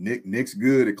 Nick's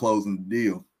good at closing the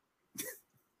deal.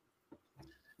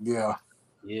 Yeah.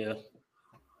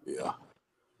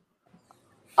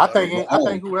 I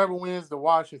think whoever wins the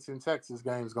Washington Texas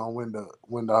game is gonna win the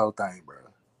whole thing, bro.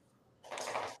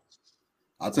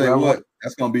 I'll tell you what,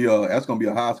 that's gonna be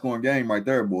a high scoring game right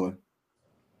there, boy.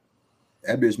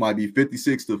 That bitch might be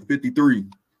 56-53.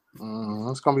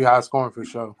 It's gonna be high scoring for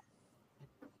sure.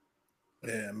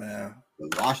 Yeah, man.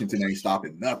 Washington ain't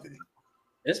stopping nothing.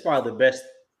 It's probably the best.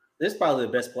 It's probably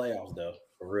the best playoffs, though,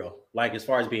 for real. Like, as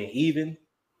far as being even.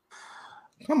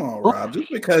 Come on, Rob.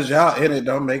 Just because y'all in it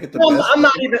don't make it the best. I'm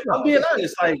being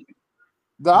honest. Like,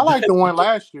 I like the one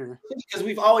last year. Because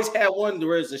we've always had one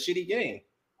where it's a shitty game.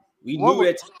 We knew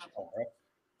that.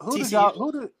 Who did y'all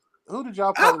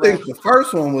play? I think the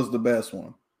first one was the best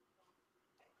one.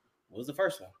 What was the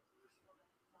first one?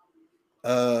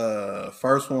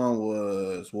 First one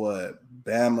was what?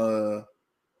 Bama,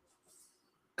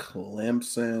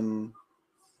 Clemson.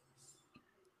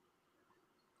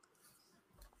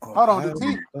 Hold on,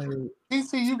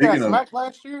 TCU got smacked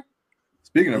last year?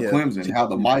 Speaking of Clemson, how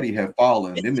the mighty have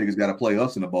fallen, them niggas got to play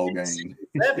us in a bowl game.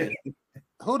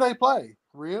 Who they play?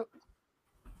 Real?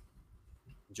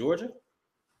 Georgia?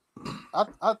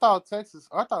 I thought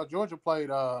Georgia played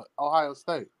Ohio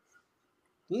State.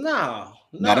 No.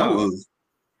 That was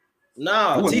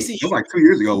TCU. It was like 2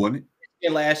 years ago, wasn't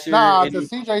it? Last year. Nah, because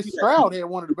CJ Stroud had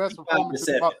one of the best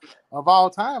performances of all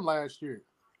time last year.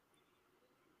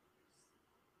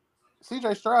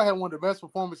 CJ Stroud had one of the best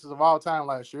performances of all time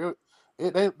last year.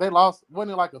 They lost,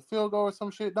 wasn't it like a field goal or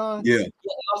some shit done? Yeah. They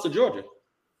lost to Georgia.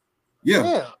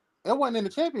 Yeah. It wasn't in the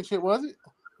championship, was it?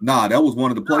 Nah, that was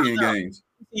one of the play-in games.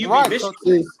 Right.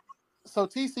 So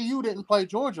TCU didn't play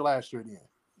Georgia last year then.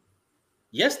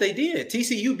 Yes, they did.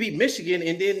 TCU beat Michigan,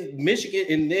 and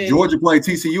then Georgia played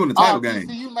TCU in the title game.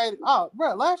 TCU made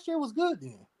bro. Last year was good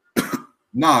then.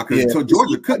 Nah, because so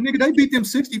Georgia cut, nigga. They beat them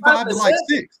 65 to like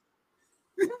 6.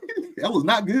 That was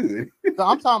not good. So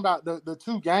I'm talking about the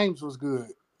two games was good,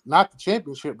 not the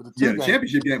championship, but the two. Yeah, the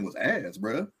championship game was ass,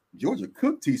 bro. Georgia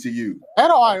cooked TCU.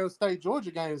 That Ohio State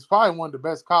Georgia game is probably one of the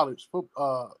best college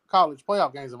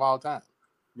playoff games of all time.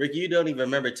 Rick, you don't even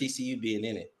remember TCU being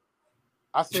in it.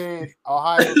 I said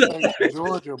Ohio State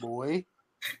Georgia, boy.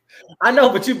 I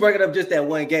know, but you bring it up just that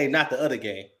one game, not the other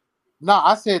game. No,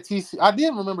 I said TCU. I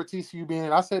didn't remember TCU being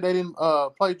in it. I said they didn't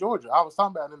play Georgia. I was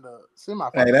talking about in the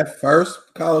semifinals. Hey, that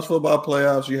first college football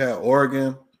playoffs, you had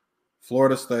Oregon,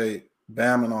 Florida State,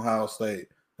 Bama, and Ohio State.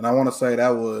 And I want to say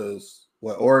that was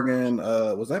what Oregon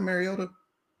was that Mariota?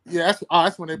 Yeah,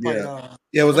 that's when they played.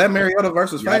 Was that Mariota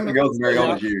versus Famous? That was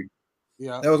Mariota's year.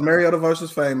 Yeah, that was Mariota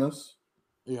versus Famous.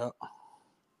 Yeah.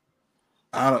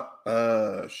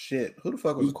 Shit. Who the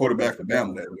fuck was the quarterback for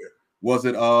Bama that year? Was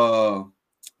it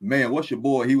man? What's your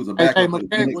boy? He was a AJ backup.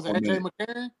 McCarron. Was it AJ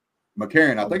McCarron?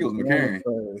 McCarron. I think it was McCarron.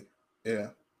 Yeah.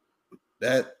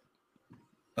 That.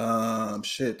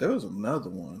 Shit. There was another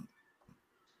one.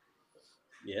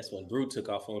 Yeah, that's when Brew took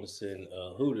off on us in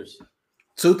Hooters.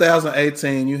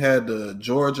 2018, you had the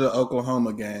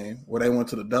Georgia-Oklahoma game where they went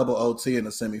to the double OT in the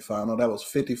semifinal. That was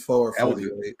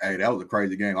 54-48. That was a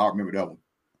crazy game. I remember that one.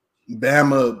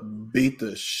 Bama beat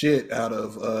the shit out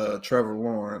of Trevor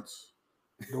Lawrence.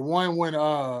 The one when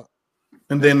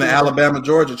and then the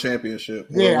Alabama-Georgia championship.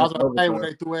 Yeah, I was going to say when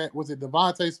they threw it. Was it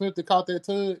Devontae Smith that caught that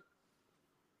tug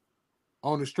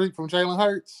on the street from Jalen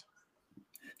Hurts?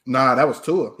 Nah, that was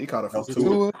Tua. He caught it from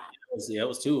Tua. That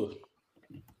was Tua.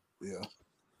 Yeah.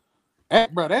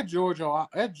 That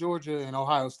Georgia and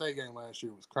Ohio State game last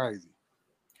year was crazy.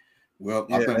 Well,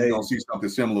 I think we're gonna see something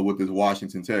similar with this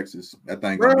Washington, Texas. That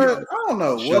thing. Bro, I don't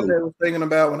know what they were thinking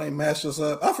about when they mashed us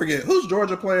up. I forget who's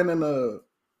Georgia playing in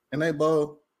that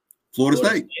bowl. Florida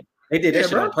State. They did that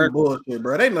shit on purpose. Bullshit,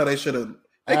 bro. They know they should have.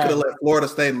 They could have let Florida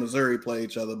State and Missouri play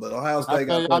each other, but Ohio State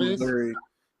got Missouri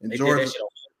and Georgia.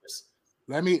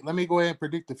 Let me go ahead and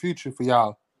predict the future for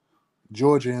y'all.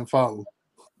 Georgia and 4.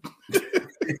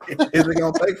 Is it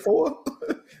gonna take 4?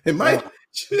 It might.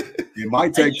 It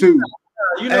might take 2.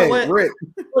 You know what, Rick,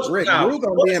 we're gonna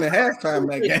be in a halftime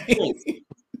that game.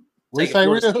 We say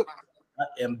real.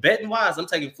 And betting wise, I'm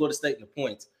taking Florida State in the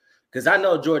points because I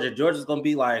know Georgia's gonna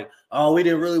be like, oh, we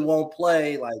didn't really want to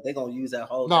play. Like they're gonna use that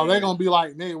whole. No, they're gonna be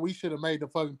like, nigga, we should have made the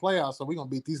fucking playoffs, so we're gonna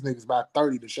beat these niggas by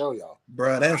 30 to show y'all.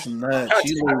 Bro, that's nuts. I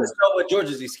just know what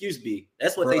Georgia's excuse be.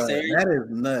 That's what they say. That is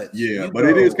nuts. Yeah, but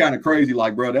it is kind of crazy.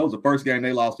 Like, bro, that was the first game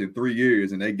they lost in 3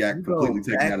 years, and they got completely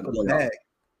taken out of the playoffs.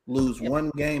 Lose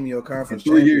one game in your conference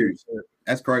in 3 years.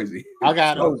 That's crazy. I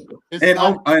got it.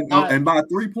 And by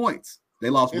 3 points.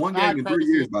 They lost one game in 3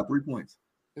 years by 3 points.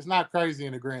 It's not crazy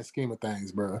in the grand scheme of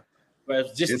things, bro. But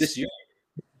it's just this year.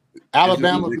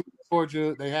 Alabama beat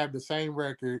Georgia. They have the same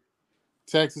record.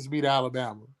 Texas beat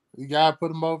Alabama. You gotta put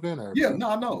them both in there. Yeah, no,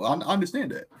 I know. I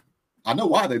understand that. I know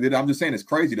why they did it. I'm just saying it's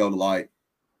crazy though.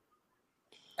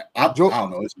 I don't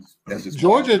know. That's just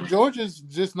Georgia's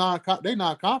just they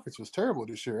non-conference was terrible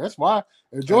this year. That's why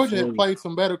if Georgia had played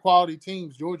some better quality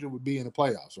teams, Georgia would be in the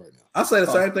playoffs right now. I say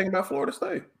the same thing about Florida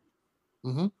State.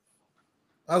 Mm-hmm.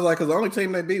 I was like, because the only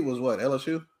team they beat was what,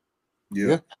 LSU?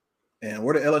 Yeah. And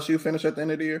where did LSU finish at the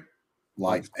end of the year?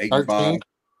 Like 8-5.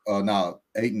 8-4.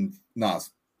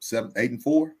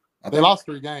 They lost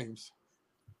 3 games.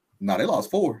 No, they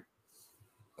lost 4.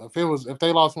 If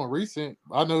they lost one recent,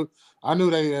 I knew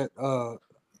they had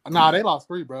they lost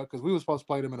 3, bro, because we were supposed to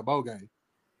play them in a bowl game.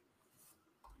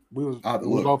 We lost. I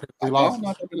don't know if they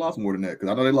lost more than that because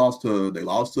I know they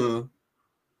lost to.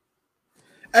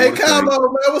 Hey, Combo,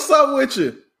 man, what's up with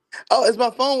you? Oh, is my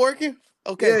phone working?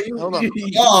 Okay, yeah, hold on.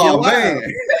 Oh man,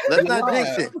 let's not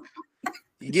jinx it.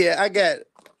 Yeah,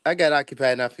 I got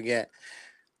occupied and I forgot.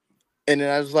 And then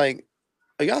I was like,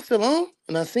 "Are y'all still on?"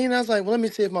 And I seen, I was like, "Well, let me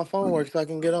see if my phone works so I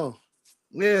can get on."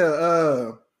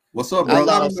 Yeah. What's up, bro?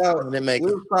 We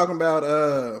were talking about.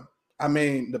 I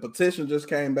mean, the petition just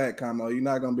came back, Combo. You're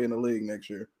not gonna be in the league next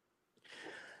year.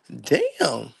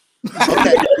 Damn.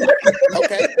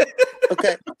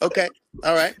 Okay.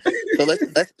 All right. So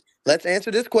let's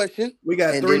answer this question. We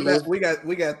got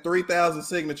 3,000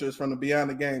 signatures from the Beyond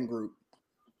the Game group.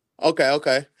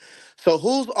 Okay. So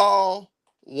who's all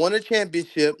won a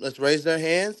championship? Let's raise their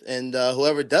hands, and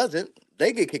whoever doesn't,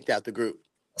 they get kicked out the group.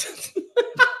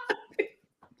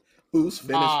 Who's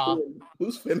finished?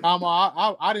 Who's finished?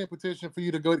 I didn't petition for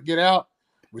you to get out,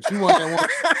 but you want that one.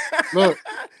 Look,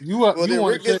 you want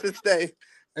to stay.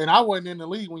 And I wasn't in the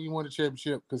league when you won the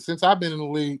championship because since I've been in the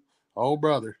league, oh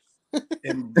brother.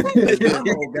 And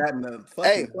gotten a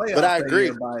fucking but I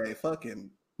agree. By a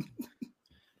fucking.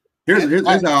 Here's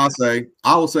how I say.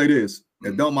 I will say this: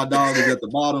 if don't my dog is at the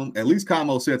bottom, at least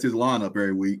Como sets his lineup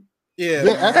every week. Yeah,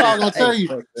 that's all I'm gonna tell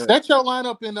you. Set your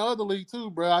lineup in the other league too,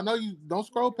 bro. I know you don't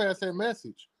scroll past that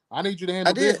message. I need you to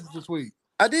handle business this week.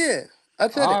 I did. I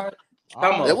said it.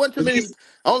 Right. There wasn't too many.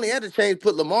 I only had to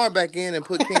put Lamar back in and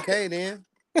put Kincaid in.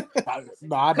 Combo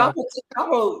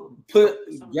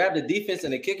grabbed the defense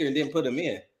and the kicker and didn't put him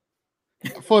in.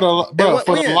 For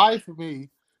the life of me,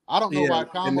 I don't know why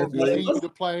Combo continued to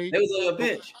play. It was on your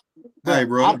bench. Hey,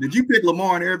 bro, did you pick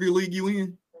Lamar in every league you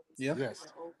in? Yeah. Yes.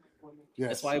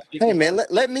 That's why. Hey, man,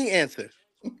 let me answer.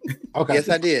 Okay. Yes,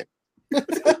 I did.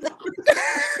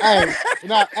 Hey,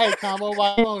 Combo,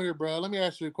 while you're on here, bro, let me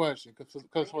ask you a question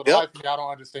because for the life of me, I don't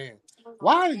understand.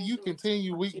 Why do you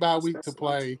continue week by week to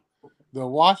play The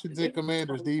Washington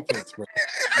Commanders defense, bro.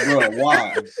 Bro,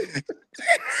 why?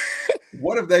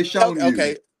 What have they shown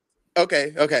you?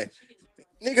 Okay.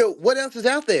 Nigga, what else is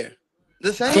out there?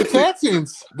 The The Saints.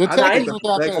 Texans. The Texans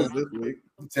was out there. This week.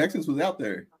 The Texans was out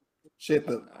there. Shit,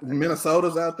 the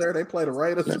Minnesota's out there. They play the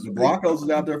Raiders. The Broncos was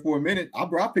out there for a minute. I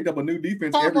picked up a new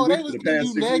defense every week They was for the giving past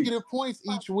you 6 negative weeks. points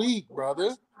each week,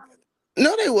 brother.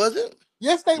 No, they wasn't.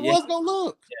 Yes, they was. Go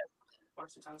look.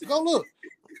 Go look.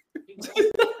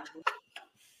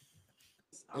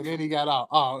 And then he got out.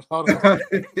 Oh, hold on.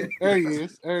 There he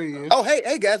is. Oh,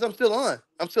 hey, guys, I'm still on.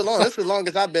 This is the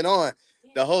longest I've been on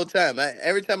the whole time.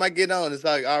 Every time I get on, it's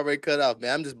like already cut off,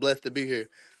 man. I'm just blessed to be here.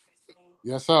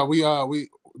 Yes, sir.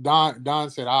 Don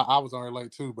said I was on here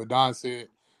late too, but Don said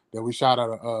that we shout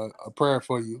out a prayer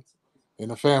for you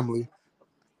and the family.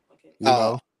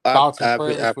 Thoughts and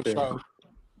prayers for sure.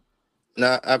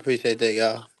 No, I appreciate that,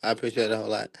 y'all. I appreciate it a whole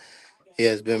lot.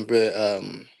 Yeah, it's been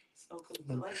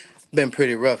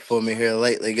pretty rough for me here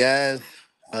lately, guys.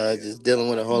 Just dealing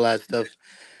with a whole lot of stuff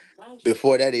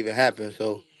before that even happened.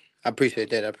 So I appreciate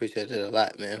that. I appreciate that a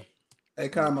lot, man. Hey,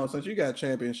 Kamo, since you got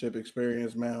championship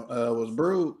experience, man, was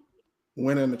Brew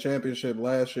winning the championship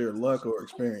last year luck or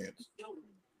experience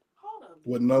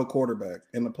with no quarterback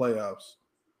in the playoffs?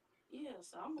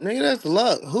 Nigga, that's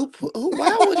luck. Who?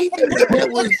 Why would he think that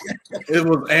was? It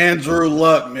was Andrew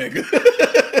Luck, nigga.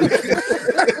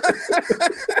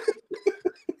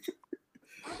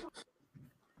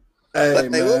 Hey,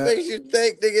 man. What makes you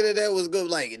think, nigga, that was good?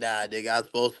 Like, nah, nigga, I was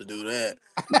supposed to do that.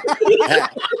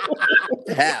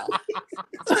 How?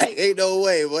 Like, ain't no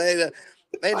way, boy.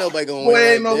 Ain't nobody gonna win.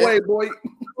 Ain't no way, boy.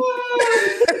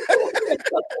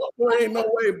 Ain't no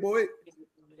way, boy.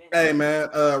 Hey, man,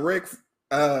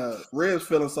 Rib's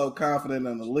feeling so confident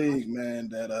in the league, man,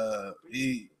 that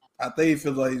I think he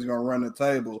feels like he's gonna run the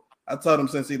table. I told him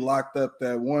since he locked up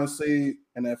that 1 seed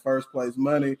and that first place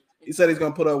money, he said he's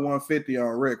gonna put up 150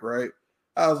 on Rick, right?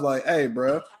 I was like, hey,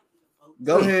 bro,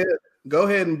 go ahead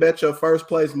and bet your first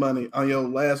place money on your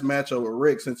last matchup with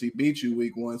Rick since he beat you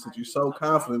week 1, since you're so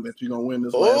confident that you're gonna win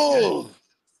this last game.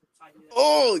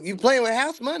 Oh, you playing with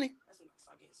house money?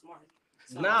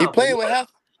 Nah, you playing with house?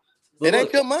 It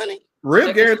ain't your money.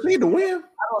 Rick guaranteed to win.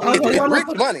 It's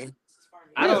Rick's money.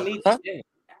 I don't need this game.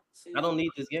 I don't need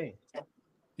this game.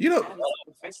 You know,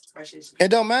 it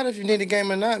don't matter if you need a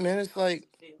game or not, man. It's like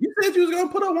you said you was gonna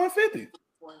put up 150.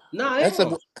 Nah, that's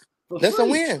a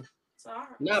win.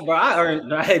 Nah, bro, I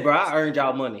earned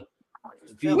y'all money.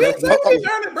 We said you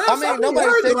earned it, bro. I mean, nobody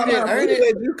said you didn't earn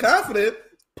it. You confident?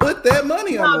 Put that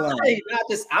money on the line.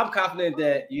 I'm confident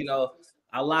that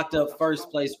I locked up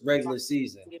first place regular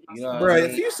season. Bro,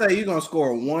 if you say you're gonna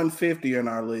score 150 in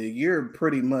our league, you're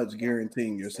pretty much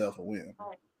guaranteeing yourself a win.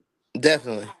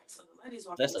 Definitely.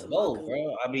 That's a goal,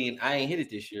 bro. I mean, I ain't hit it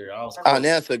this year.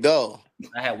 That's a goal.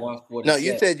 I had 140. No,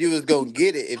 you said you was gonna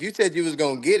get it. If you said you was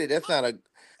gonna get it, that's not a.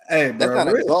 Hey, bro, that's not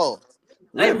a goal.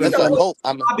 Hey, that's a hope.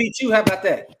 I beat you. How about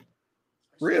that?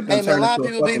 Hey, man, a lot of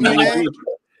people beat me, man.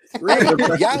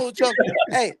 Yahoo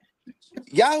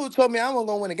told me I wasn't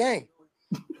gonna win a game.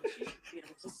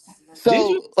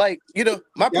 So, like,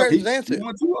 my person's answer.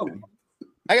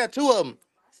 I got 2 of them.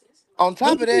 On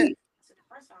top of that,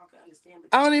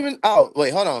 I don't even. Oh,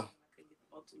 wait, hold on.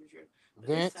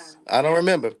 Vince? I don't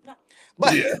remember.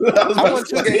 But I won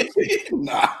 2 games.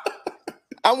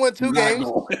 I won 2 games,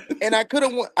 and I could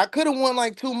have won. I could have won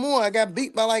like 2 more. I got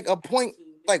beat by like a point.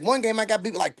 Like one game, I got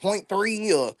beat by like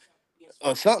 0.3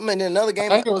 or something, and then another game,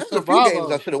 there was a few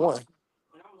games I should have won.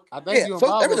 So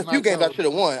there was a few games I should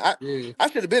have won. I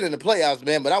should have been in the playoffs,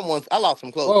 man, but I lost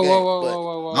some close games.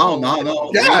 Whoa. No. I don't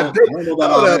know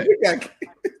about all that.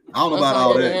 I don't know about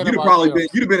all that.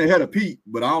 You'd have been ahead of Pete,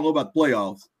 but I don't know about the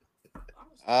playoffs.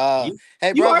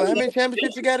 Hey, bro, how many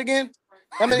championships you got again?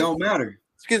 It don't matter.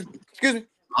 Excuse me.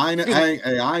 I ain't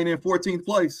in 14th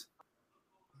place.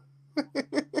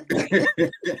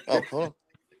 Hold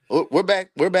on. We're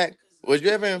back. Was you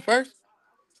ever in first?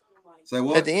 Say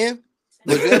what? At the end?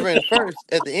 Was you ever in first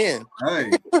at the end?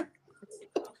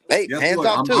 Hey, hands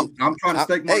off too. I'm trying to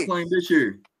stake my claim this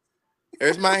year.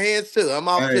 There's my hands too. I'm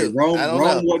off too. Rome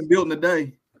wasn't built in a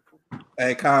day.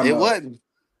 Hey, Kamo. It wasn't.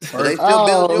 They still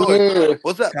build yours. Yeah.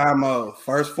 What's up? Kamo,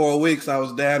 first 4 weeks I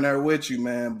was down there with you,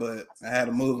 man, but I had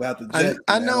to move out the jet.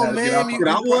 I know, man. I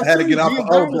had to get off the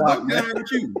O block, man.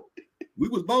 With you. We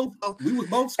was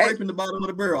both scraping the bottom of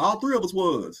the barrel. All 3 of us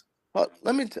was.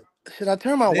 Should I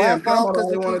turn my Wi-Fi on?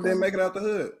 Because the only one didn't make it out the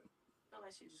hood.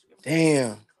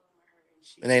 Damn.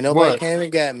 And ain't nobody came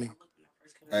and got me.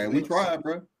 Hey, we tried,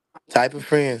 bro. Type of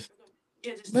friends.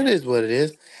 It is what it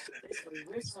is.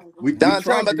 We Don, tell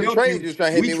tried him about to the help trades you. you was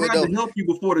trying to hit We me with, tried though. to help you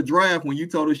before the draft when you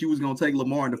told us you was gonna take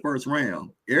Lamar in the first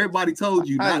round. Everybody told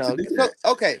you not to do that.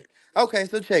 So, okay,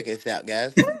 so check this out,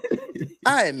 guys.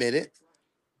 I admit it.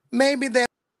 Maybe that.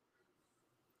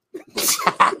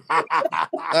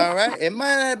 All right, it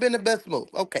might not have been the best move.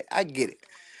 Okay, I get it.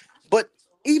 But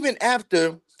even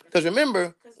after, because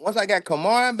remember, once I got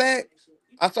Kamara back,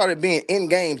 I started being in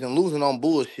games and losing on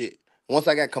bullshit. Once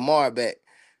I got Kamara back,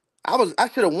 I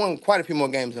should have won quite a few more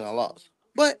games than I lost.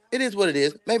 But it is what it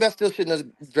is. Maybe I still shouldn't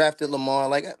have drafted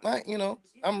Lamar.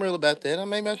 I'm real about that.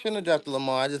 Maybe I shouldn't have drafted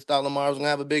Lamar. I just thought Lamar was gonna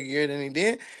have a bigger year than he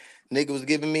did. Nigga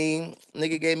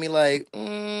gave me like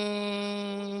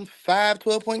 5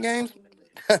 12-point games.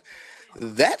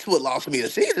 That's what lost me the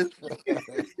season.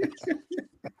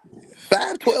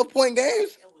 5 12-point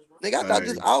games. Nigga, I thought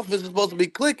this offense was supposed to be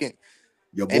clicking.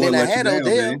 Your boy And then I let you had down,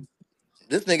 Odell. man.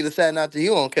 This nigga decided not to.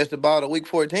 You won't catch the ball to week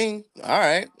 14. All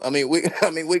right.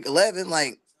 Week 11.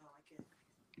 Like,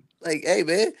 hey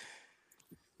man.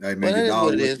 Hey man, Well, your that is what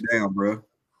dog it let is. you down, bro.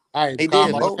 Hey, He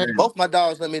did. Both my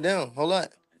dogs let me down. Hold on.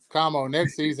 Como,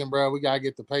 next season, bro, we gotta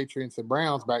get the Patriots and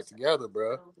Browns back together,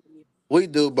 bro. We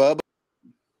do, bro.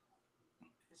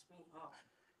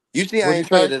 You see, I ain't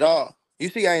traded at all. You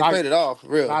see, I ain't traded off, for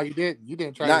real. Nah, you didn't. You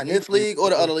didn't trade. Not in this league or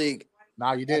the other league.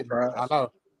 Nah, you didn't. I know.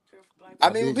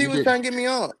 People was trying to get me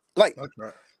on. Like,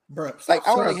 bro, I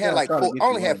only had like 4. I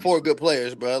only had 4 good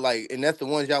players, bro. Like, and that's the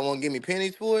ones y'all want to give me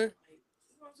pennies for.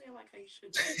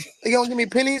 You don't give me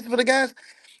pennies for the guys.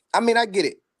 I get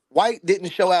it. White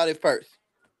didn't show out at first.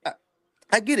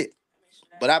 I get it,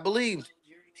 but I believe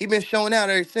he been showing out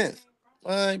ever since.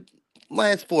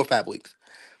 Last 4 or 5 weeks.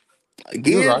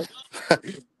 Gibbs,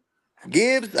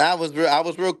 Gibbs, I was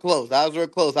real close. I was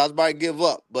about to give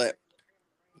up, but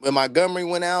when Montgomery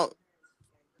went out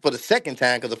for the second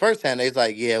time, because the first time they was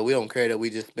like, "Yeah, we don't care that we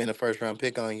just spent a first round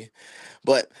pick on you,"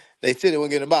 but they said they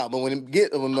wouldn't get the ball. But when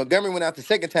Montgomery went out the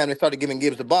second time, they started giving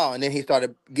Gibbs the ball, and then he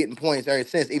started getting points ever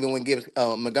since. Even when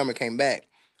Montgomery came back.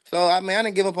 So I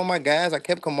didn't give up on my guys. I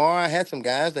kept Kamara. I had some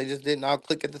guys. They just didn't all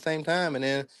click at the same time, and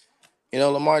then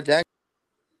Lamar Jackson.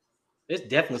 This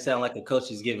definitely sounds like a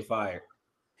coach is getting fired.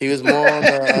 He was more on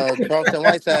the Charleston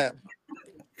White side.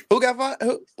 Who got fired?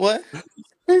 Who? What?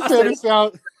 He said it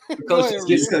sound.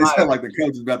 It sound like the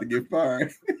coach is about to get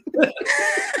fired.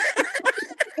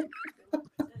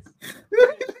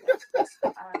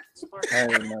 Hey,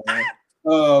 man.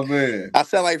 Oh man, I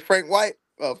sound like Frank White.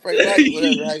 Frank White,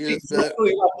 whatever. How you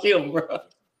exactly like him, bro.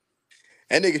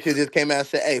 That nigga shit just came out and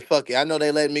said, "Hey, fuck it. I know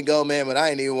they letting me go, man, but I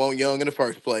ain't even want Young in the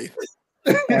first place."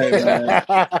 Hey, man.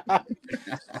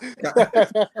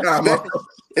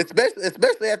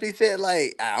 especially after he said,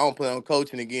 like, I don't plan on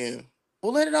coaching again.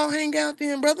 Well, let it all hang out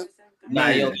then, brother. Nah,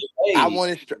 yo, I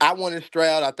wanted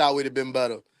Stroud. I thought we'd have been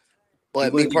better.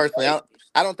 But me personally,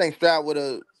 I don't think Stroud would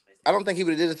have. I don't think he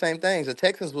would have did the same things. The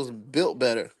Texans was built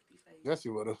better. Yes, he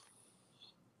would have.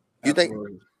 You think?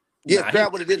 Yeah,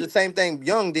 Stroud would have did the same thing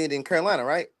Young did in Carolina,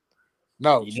 right?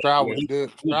 No, Stroud would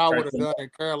have done in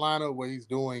Carolina what he's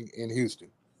doing in Houston.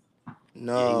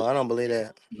 No, I don't believe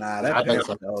that. Nah, that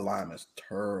Texas O-line is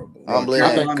terrible. I don't believe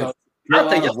that.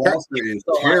 Carolina's roster is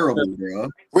terrible, bro.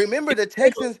 Remember the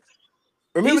Texans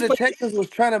was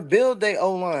trying to build their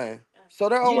O-line. So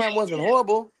their O-line wasn't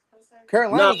horrible.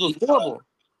 Carolina's was horrible.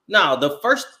 No, the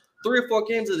first 3 or 4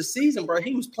 games of the season, bro,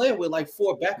 he was playing with like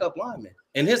 4 backup linemen.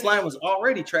 And his line was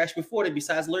already trash before that,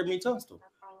 besides Larry Tunstall.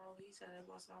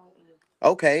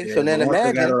 Okay, so then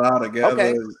imagine.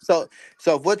 Okay, so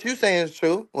if what you're saying is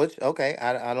true, which I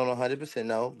don't know 100%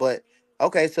 know, but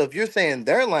okay, so if you're saying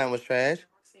their line was trash,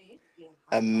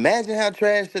 imagine how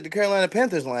trash that the Carolina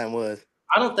Panthers line was.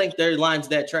 I don't think their line's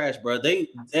that trash, bro. They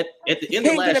at the end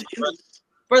of last year,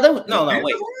 bro.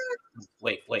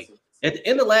 Wait. At the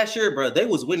end of last year, bro, they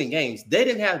was winning games. They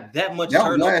didn't have that much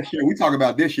turnover. Last year. We talk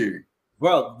about this year,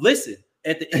 bro. Listen,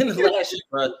 at the end of last year,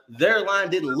 bro, their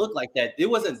line didn't look like that. It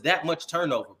wasn't that much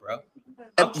turnover, bro.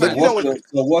 What's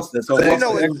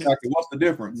the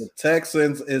difference? The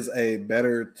Texans is a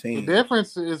better team. The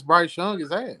difference is Bryce Young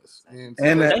is ass, and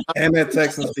that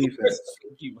Texans defense.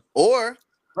 Or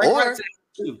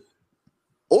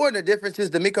the difference is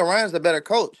DeMeco Ryan's a better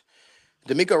coach.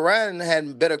 DeMeco Ryan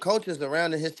had better coaches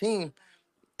around his team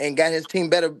and got his team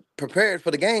better prepared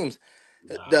for the games.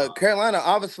 The Carolina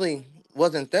obviously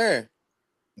wasn't there.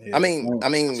 Yeah. I mean,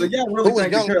 so y'all really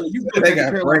think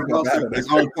Carolina is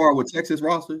on par with Texas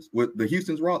rosters, with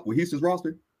Houston's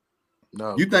roster?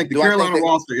 No. You think the Carolina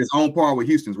roster is on par with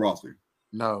Houston's roster?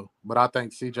 No, but I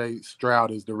think CJ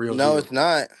Stroud is the real deal. It's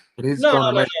not. But he's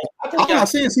going to make I'm not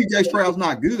saying CJ Stroud's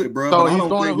not good, bro. So but he's I don't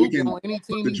going think to we can hoop on any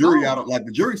team. The jury out. Like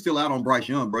the jury's still out on Bryce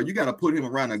Young, bro. You got to put him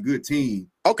around a good team.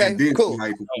 Okay, cool.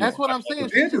 That's what I'm saying. The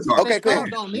Panthers are okay, cool.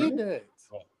 Don't need that.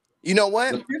 You know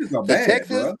what? The Panthers are bad,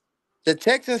 bro. The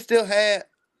Texans still had.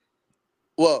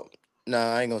 Well, no,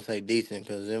 I ain't gonna say decent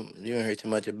because you didn't hear too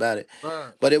much about it.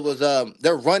 Right. But it was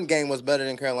their run game was better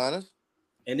than Carolina's.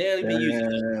 And they'll be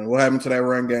using. What happened to that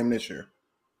run game this year?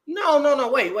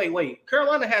 No. Wait.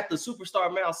 Carolina had the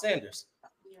superstar Miles Sanders.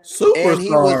 Superstar. And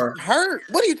he was hurt.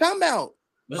 What are you talking about?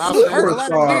 He was hurt a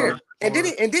lot of years. And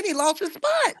then he lost his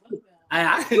spot.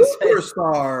 I didn't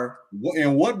superstar.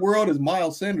 In what world is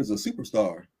Miles Sanders a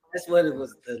superstar? That's what it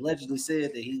was allegedly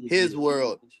said that he was. His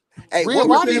world. Hey, Real,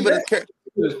 what receiver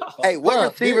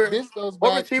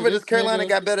does Carolina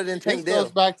got better than Tank Dell? This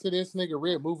goes back to this nigga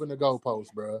Red moving the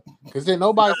goalpost, bro. Because then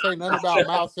nobody say nothing about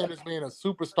Miles Sanders being a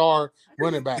superstar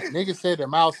running back. Niggas said that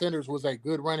Miles Sanders was a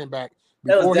good running back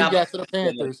before he got to the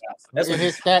Panthers, and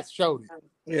his stats showed it.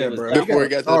 Yeah, bro. Before he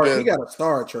got to the Panthers. He got a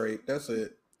star trait. That's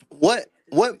it. What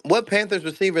Panthers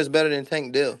receiver is better than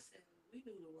Tank Dell?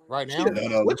 Right now?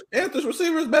 Which Panthers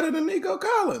receiver is better than Nico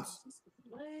Collins?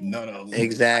 No.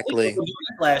 Exactly.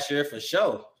 Last year for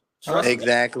sure.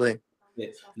 Exactly.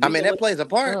 I mean, that plays a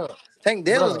part. Tank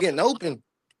Dell is getting open.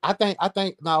 I think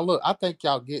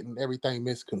y'all getting everything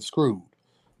misconstrued.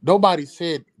 Nobody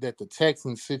said that the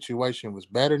Texans situation was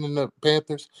better than the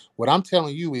Panthers. What I'm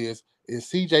telling you is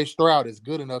CJ Stroud is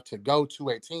good enough to go to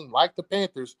a team like the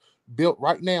Panthers built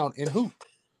right now and hoop.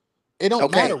 It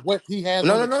don't matter what he has.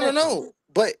 No.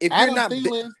 But if Adam you're not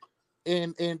Thielen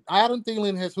and Adam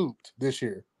Thielen has hooped this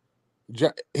year.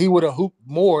 He would have hooped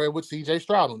more with CJ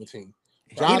Stroud on the team.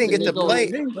 He didn't get to play.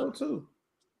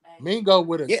 Mingo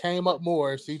would have came up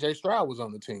more if CJ Stroud was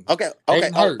on the team. Okay.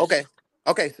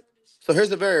 So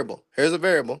here's a variable. So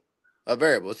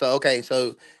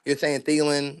so you're saying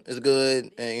Thielen is good,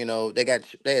 and they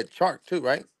had Chark too,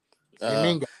 right?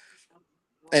 And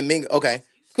Mingo. Okay,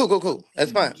 cool.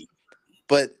 That's fine.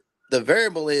 But the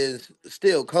variable is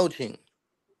still coaching.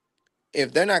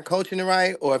 If they're not coaching it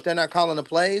right, or if they're not calling the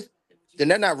plays, then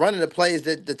they're not running the plays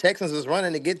that the Texans is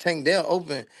running to get Tank Dell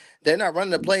open. They're not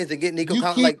running the plays to get Nico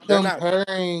Collins.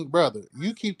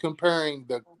 You keep comparing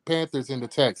the Panthers and the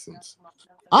Texans.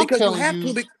 I'm telling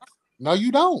you, no,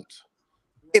 you don't.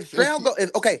 If Stroud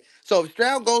if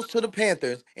Stroud goes to the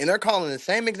Panthers and they're calling the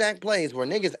same exact plays where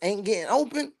niggas ain't getting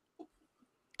open,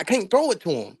 I can't throw it to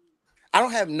him. I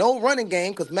don't have no running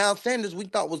game because Miles Sanders we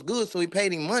thought was good, so we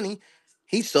paid him money.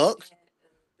 He sucks.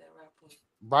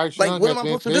 Bryce Young what am I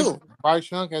supposed to do?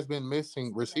 Bryce Young has been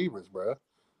missing receivers, bro.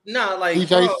 No, like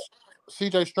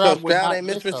CJ Stroud. So Stroud ain't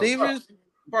missed receivers,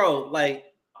 bro. Like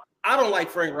I don't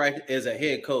like Frank Reich as a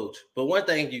head coach, but one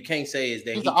thing you can't say is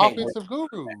that he's an offensive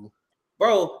guru,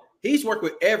 bro. He's worked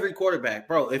with every quarterback,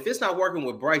 bro. If it's not working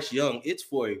with Bryce Young, it's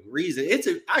for a reason.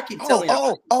 I keep telling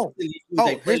you.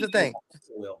 Here's the thing.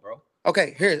 Well, bro.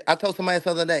 Okay, I told somebody the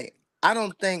other day. I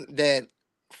don't think that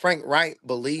Frank Reich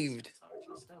believed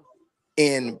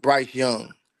in Bryce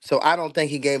Young, so I don't think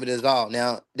he gave it his all.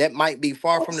 Now that might be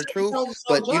far from the truth,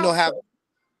 but you know how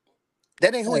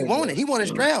that ain't who he wanted. He wanted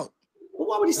Stroud. Well,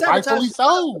 why would he sabotage? Rightfully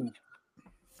so.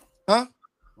 Huh?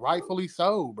 Rightfully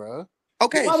so, bro.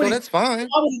 Okay, so that's fine.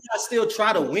 Why would he not still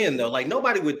try to win though? Like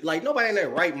nobody in their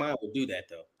right mind would do that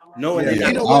though. Knowing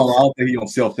I don't think he don't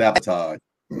self-sabotage.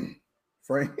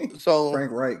 Frank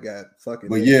Wright got fucking.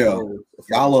 But y'all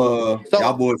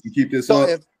boys can keep this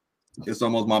up. It's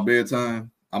almost my bedtime.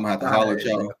 I'm gonna have to holler at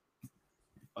y'all.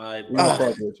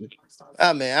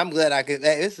 Man, I'm glad I could.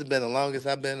 Hey, this has been the longest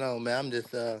I've been on, man. I'm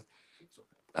just I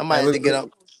might have to get up.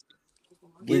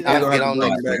 We're gonna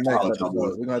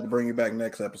have to bring you back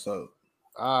next episode.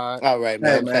 All right,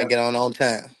 man. I'm trying to get on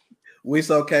time. We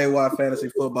so KY Fantasy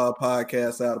Football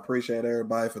Podcast out. Appreciate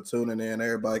everybody for tuning in.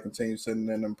 Everybody continue sending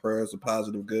in them prayers of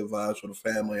positive, good vibes for the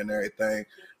family and everything.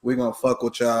 We're gonna fuck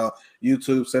with y'all.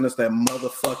 YouTube, send us that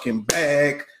motherfucking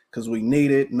bag because we need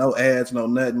it. No ads, no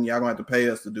nothing. Y'all gonna have to pay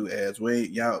us to do ads. We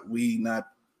not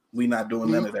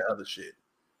doing none of that other shit.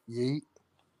 Yeet.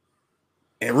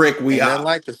 And Rick, we out.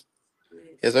 Like this.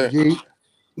 Yes, sir. Yeet.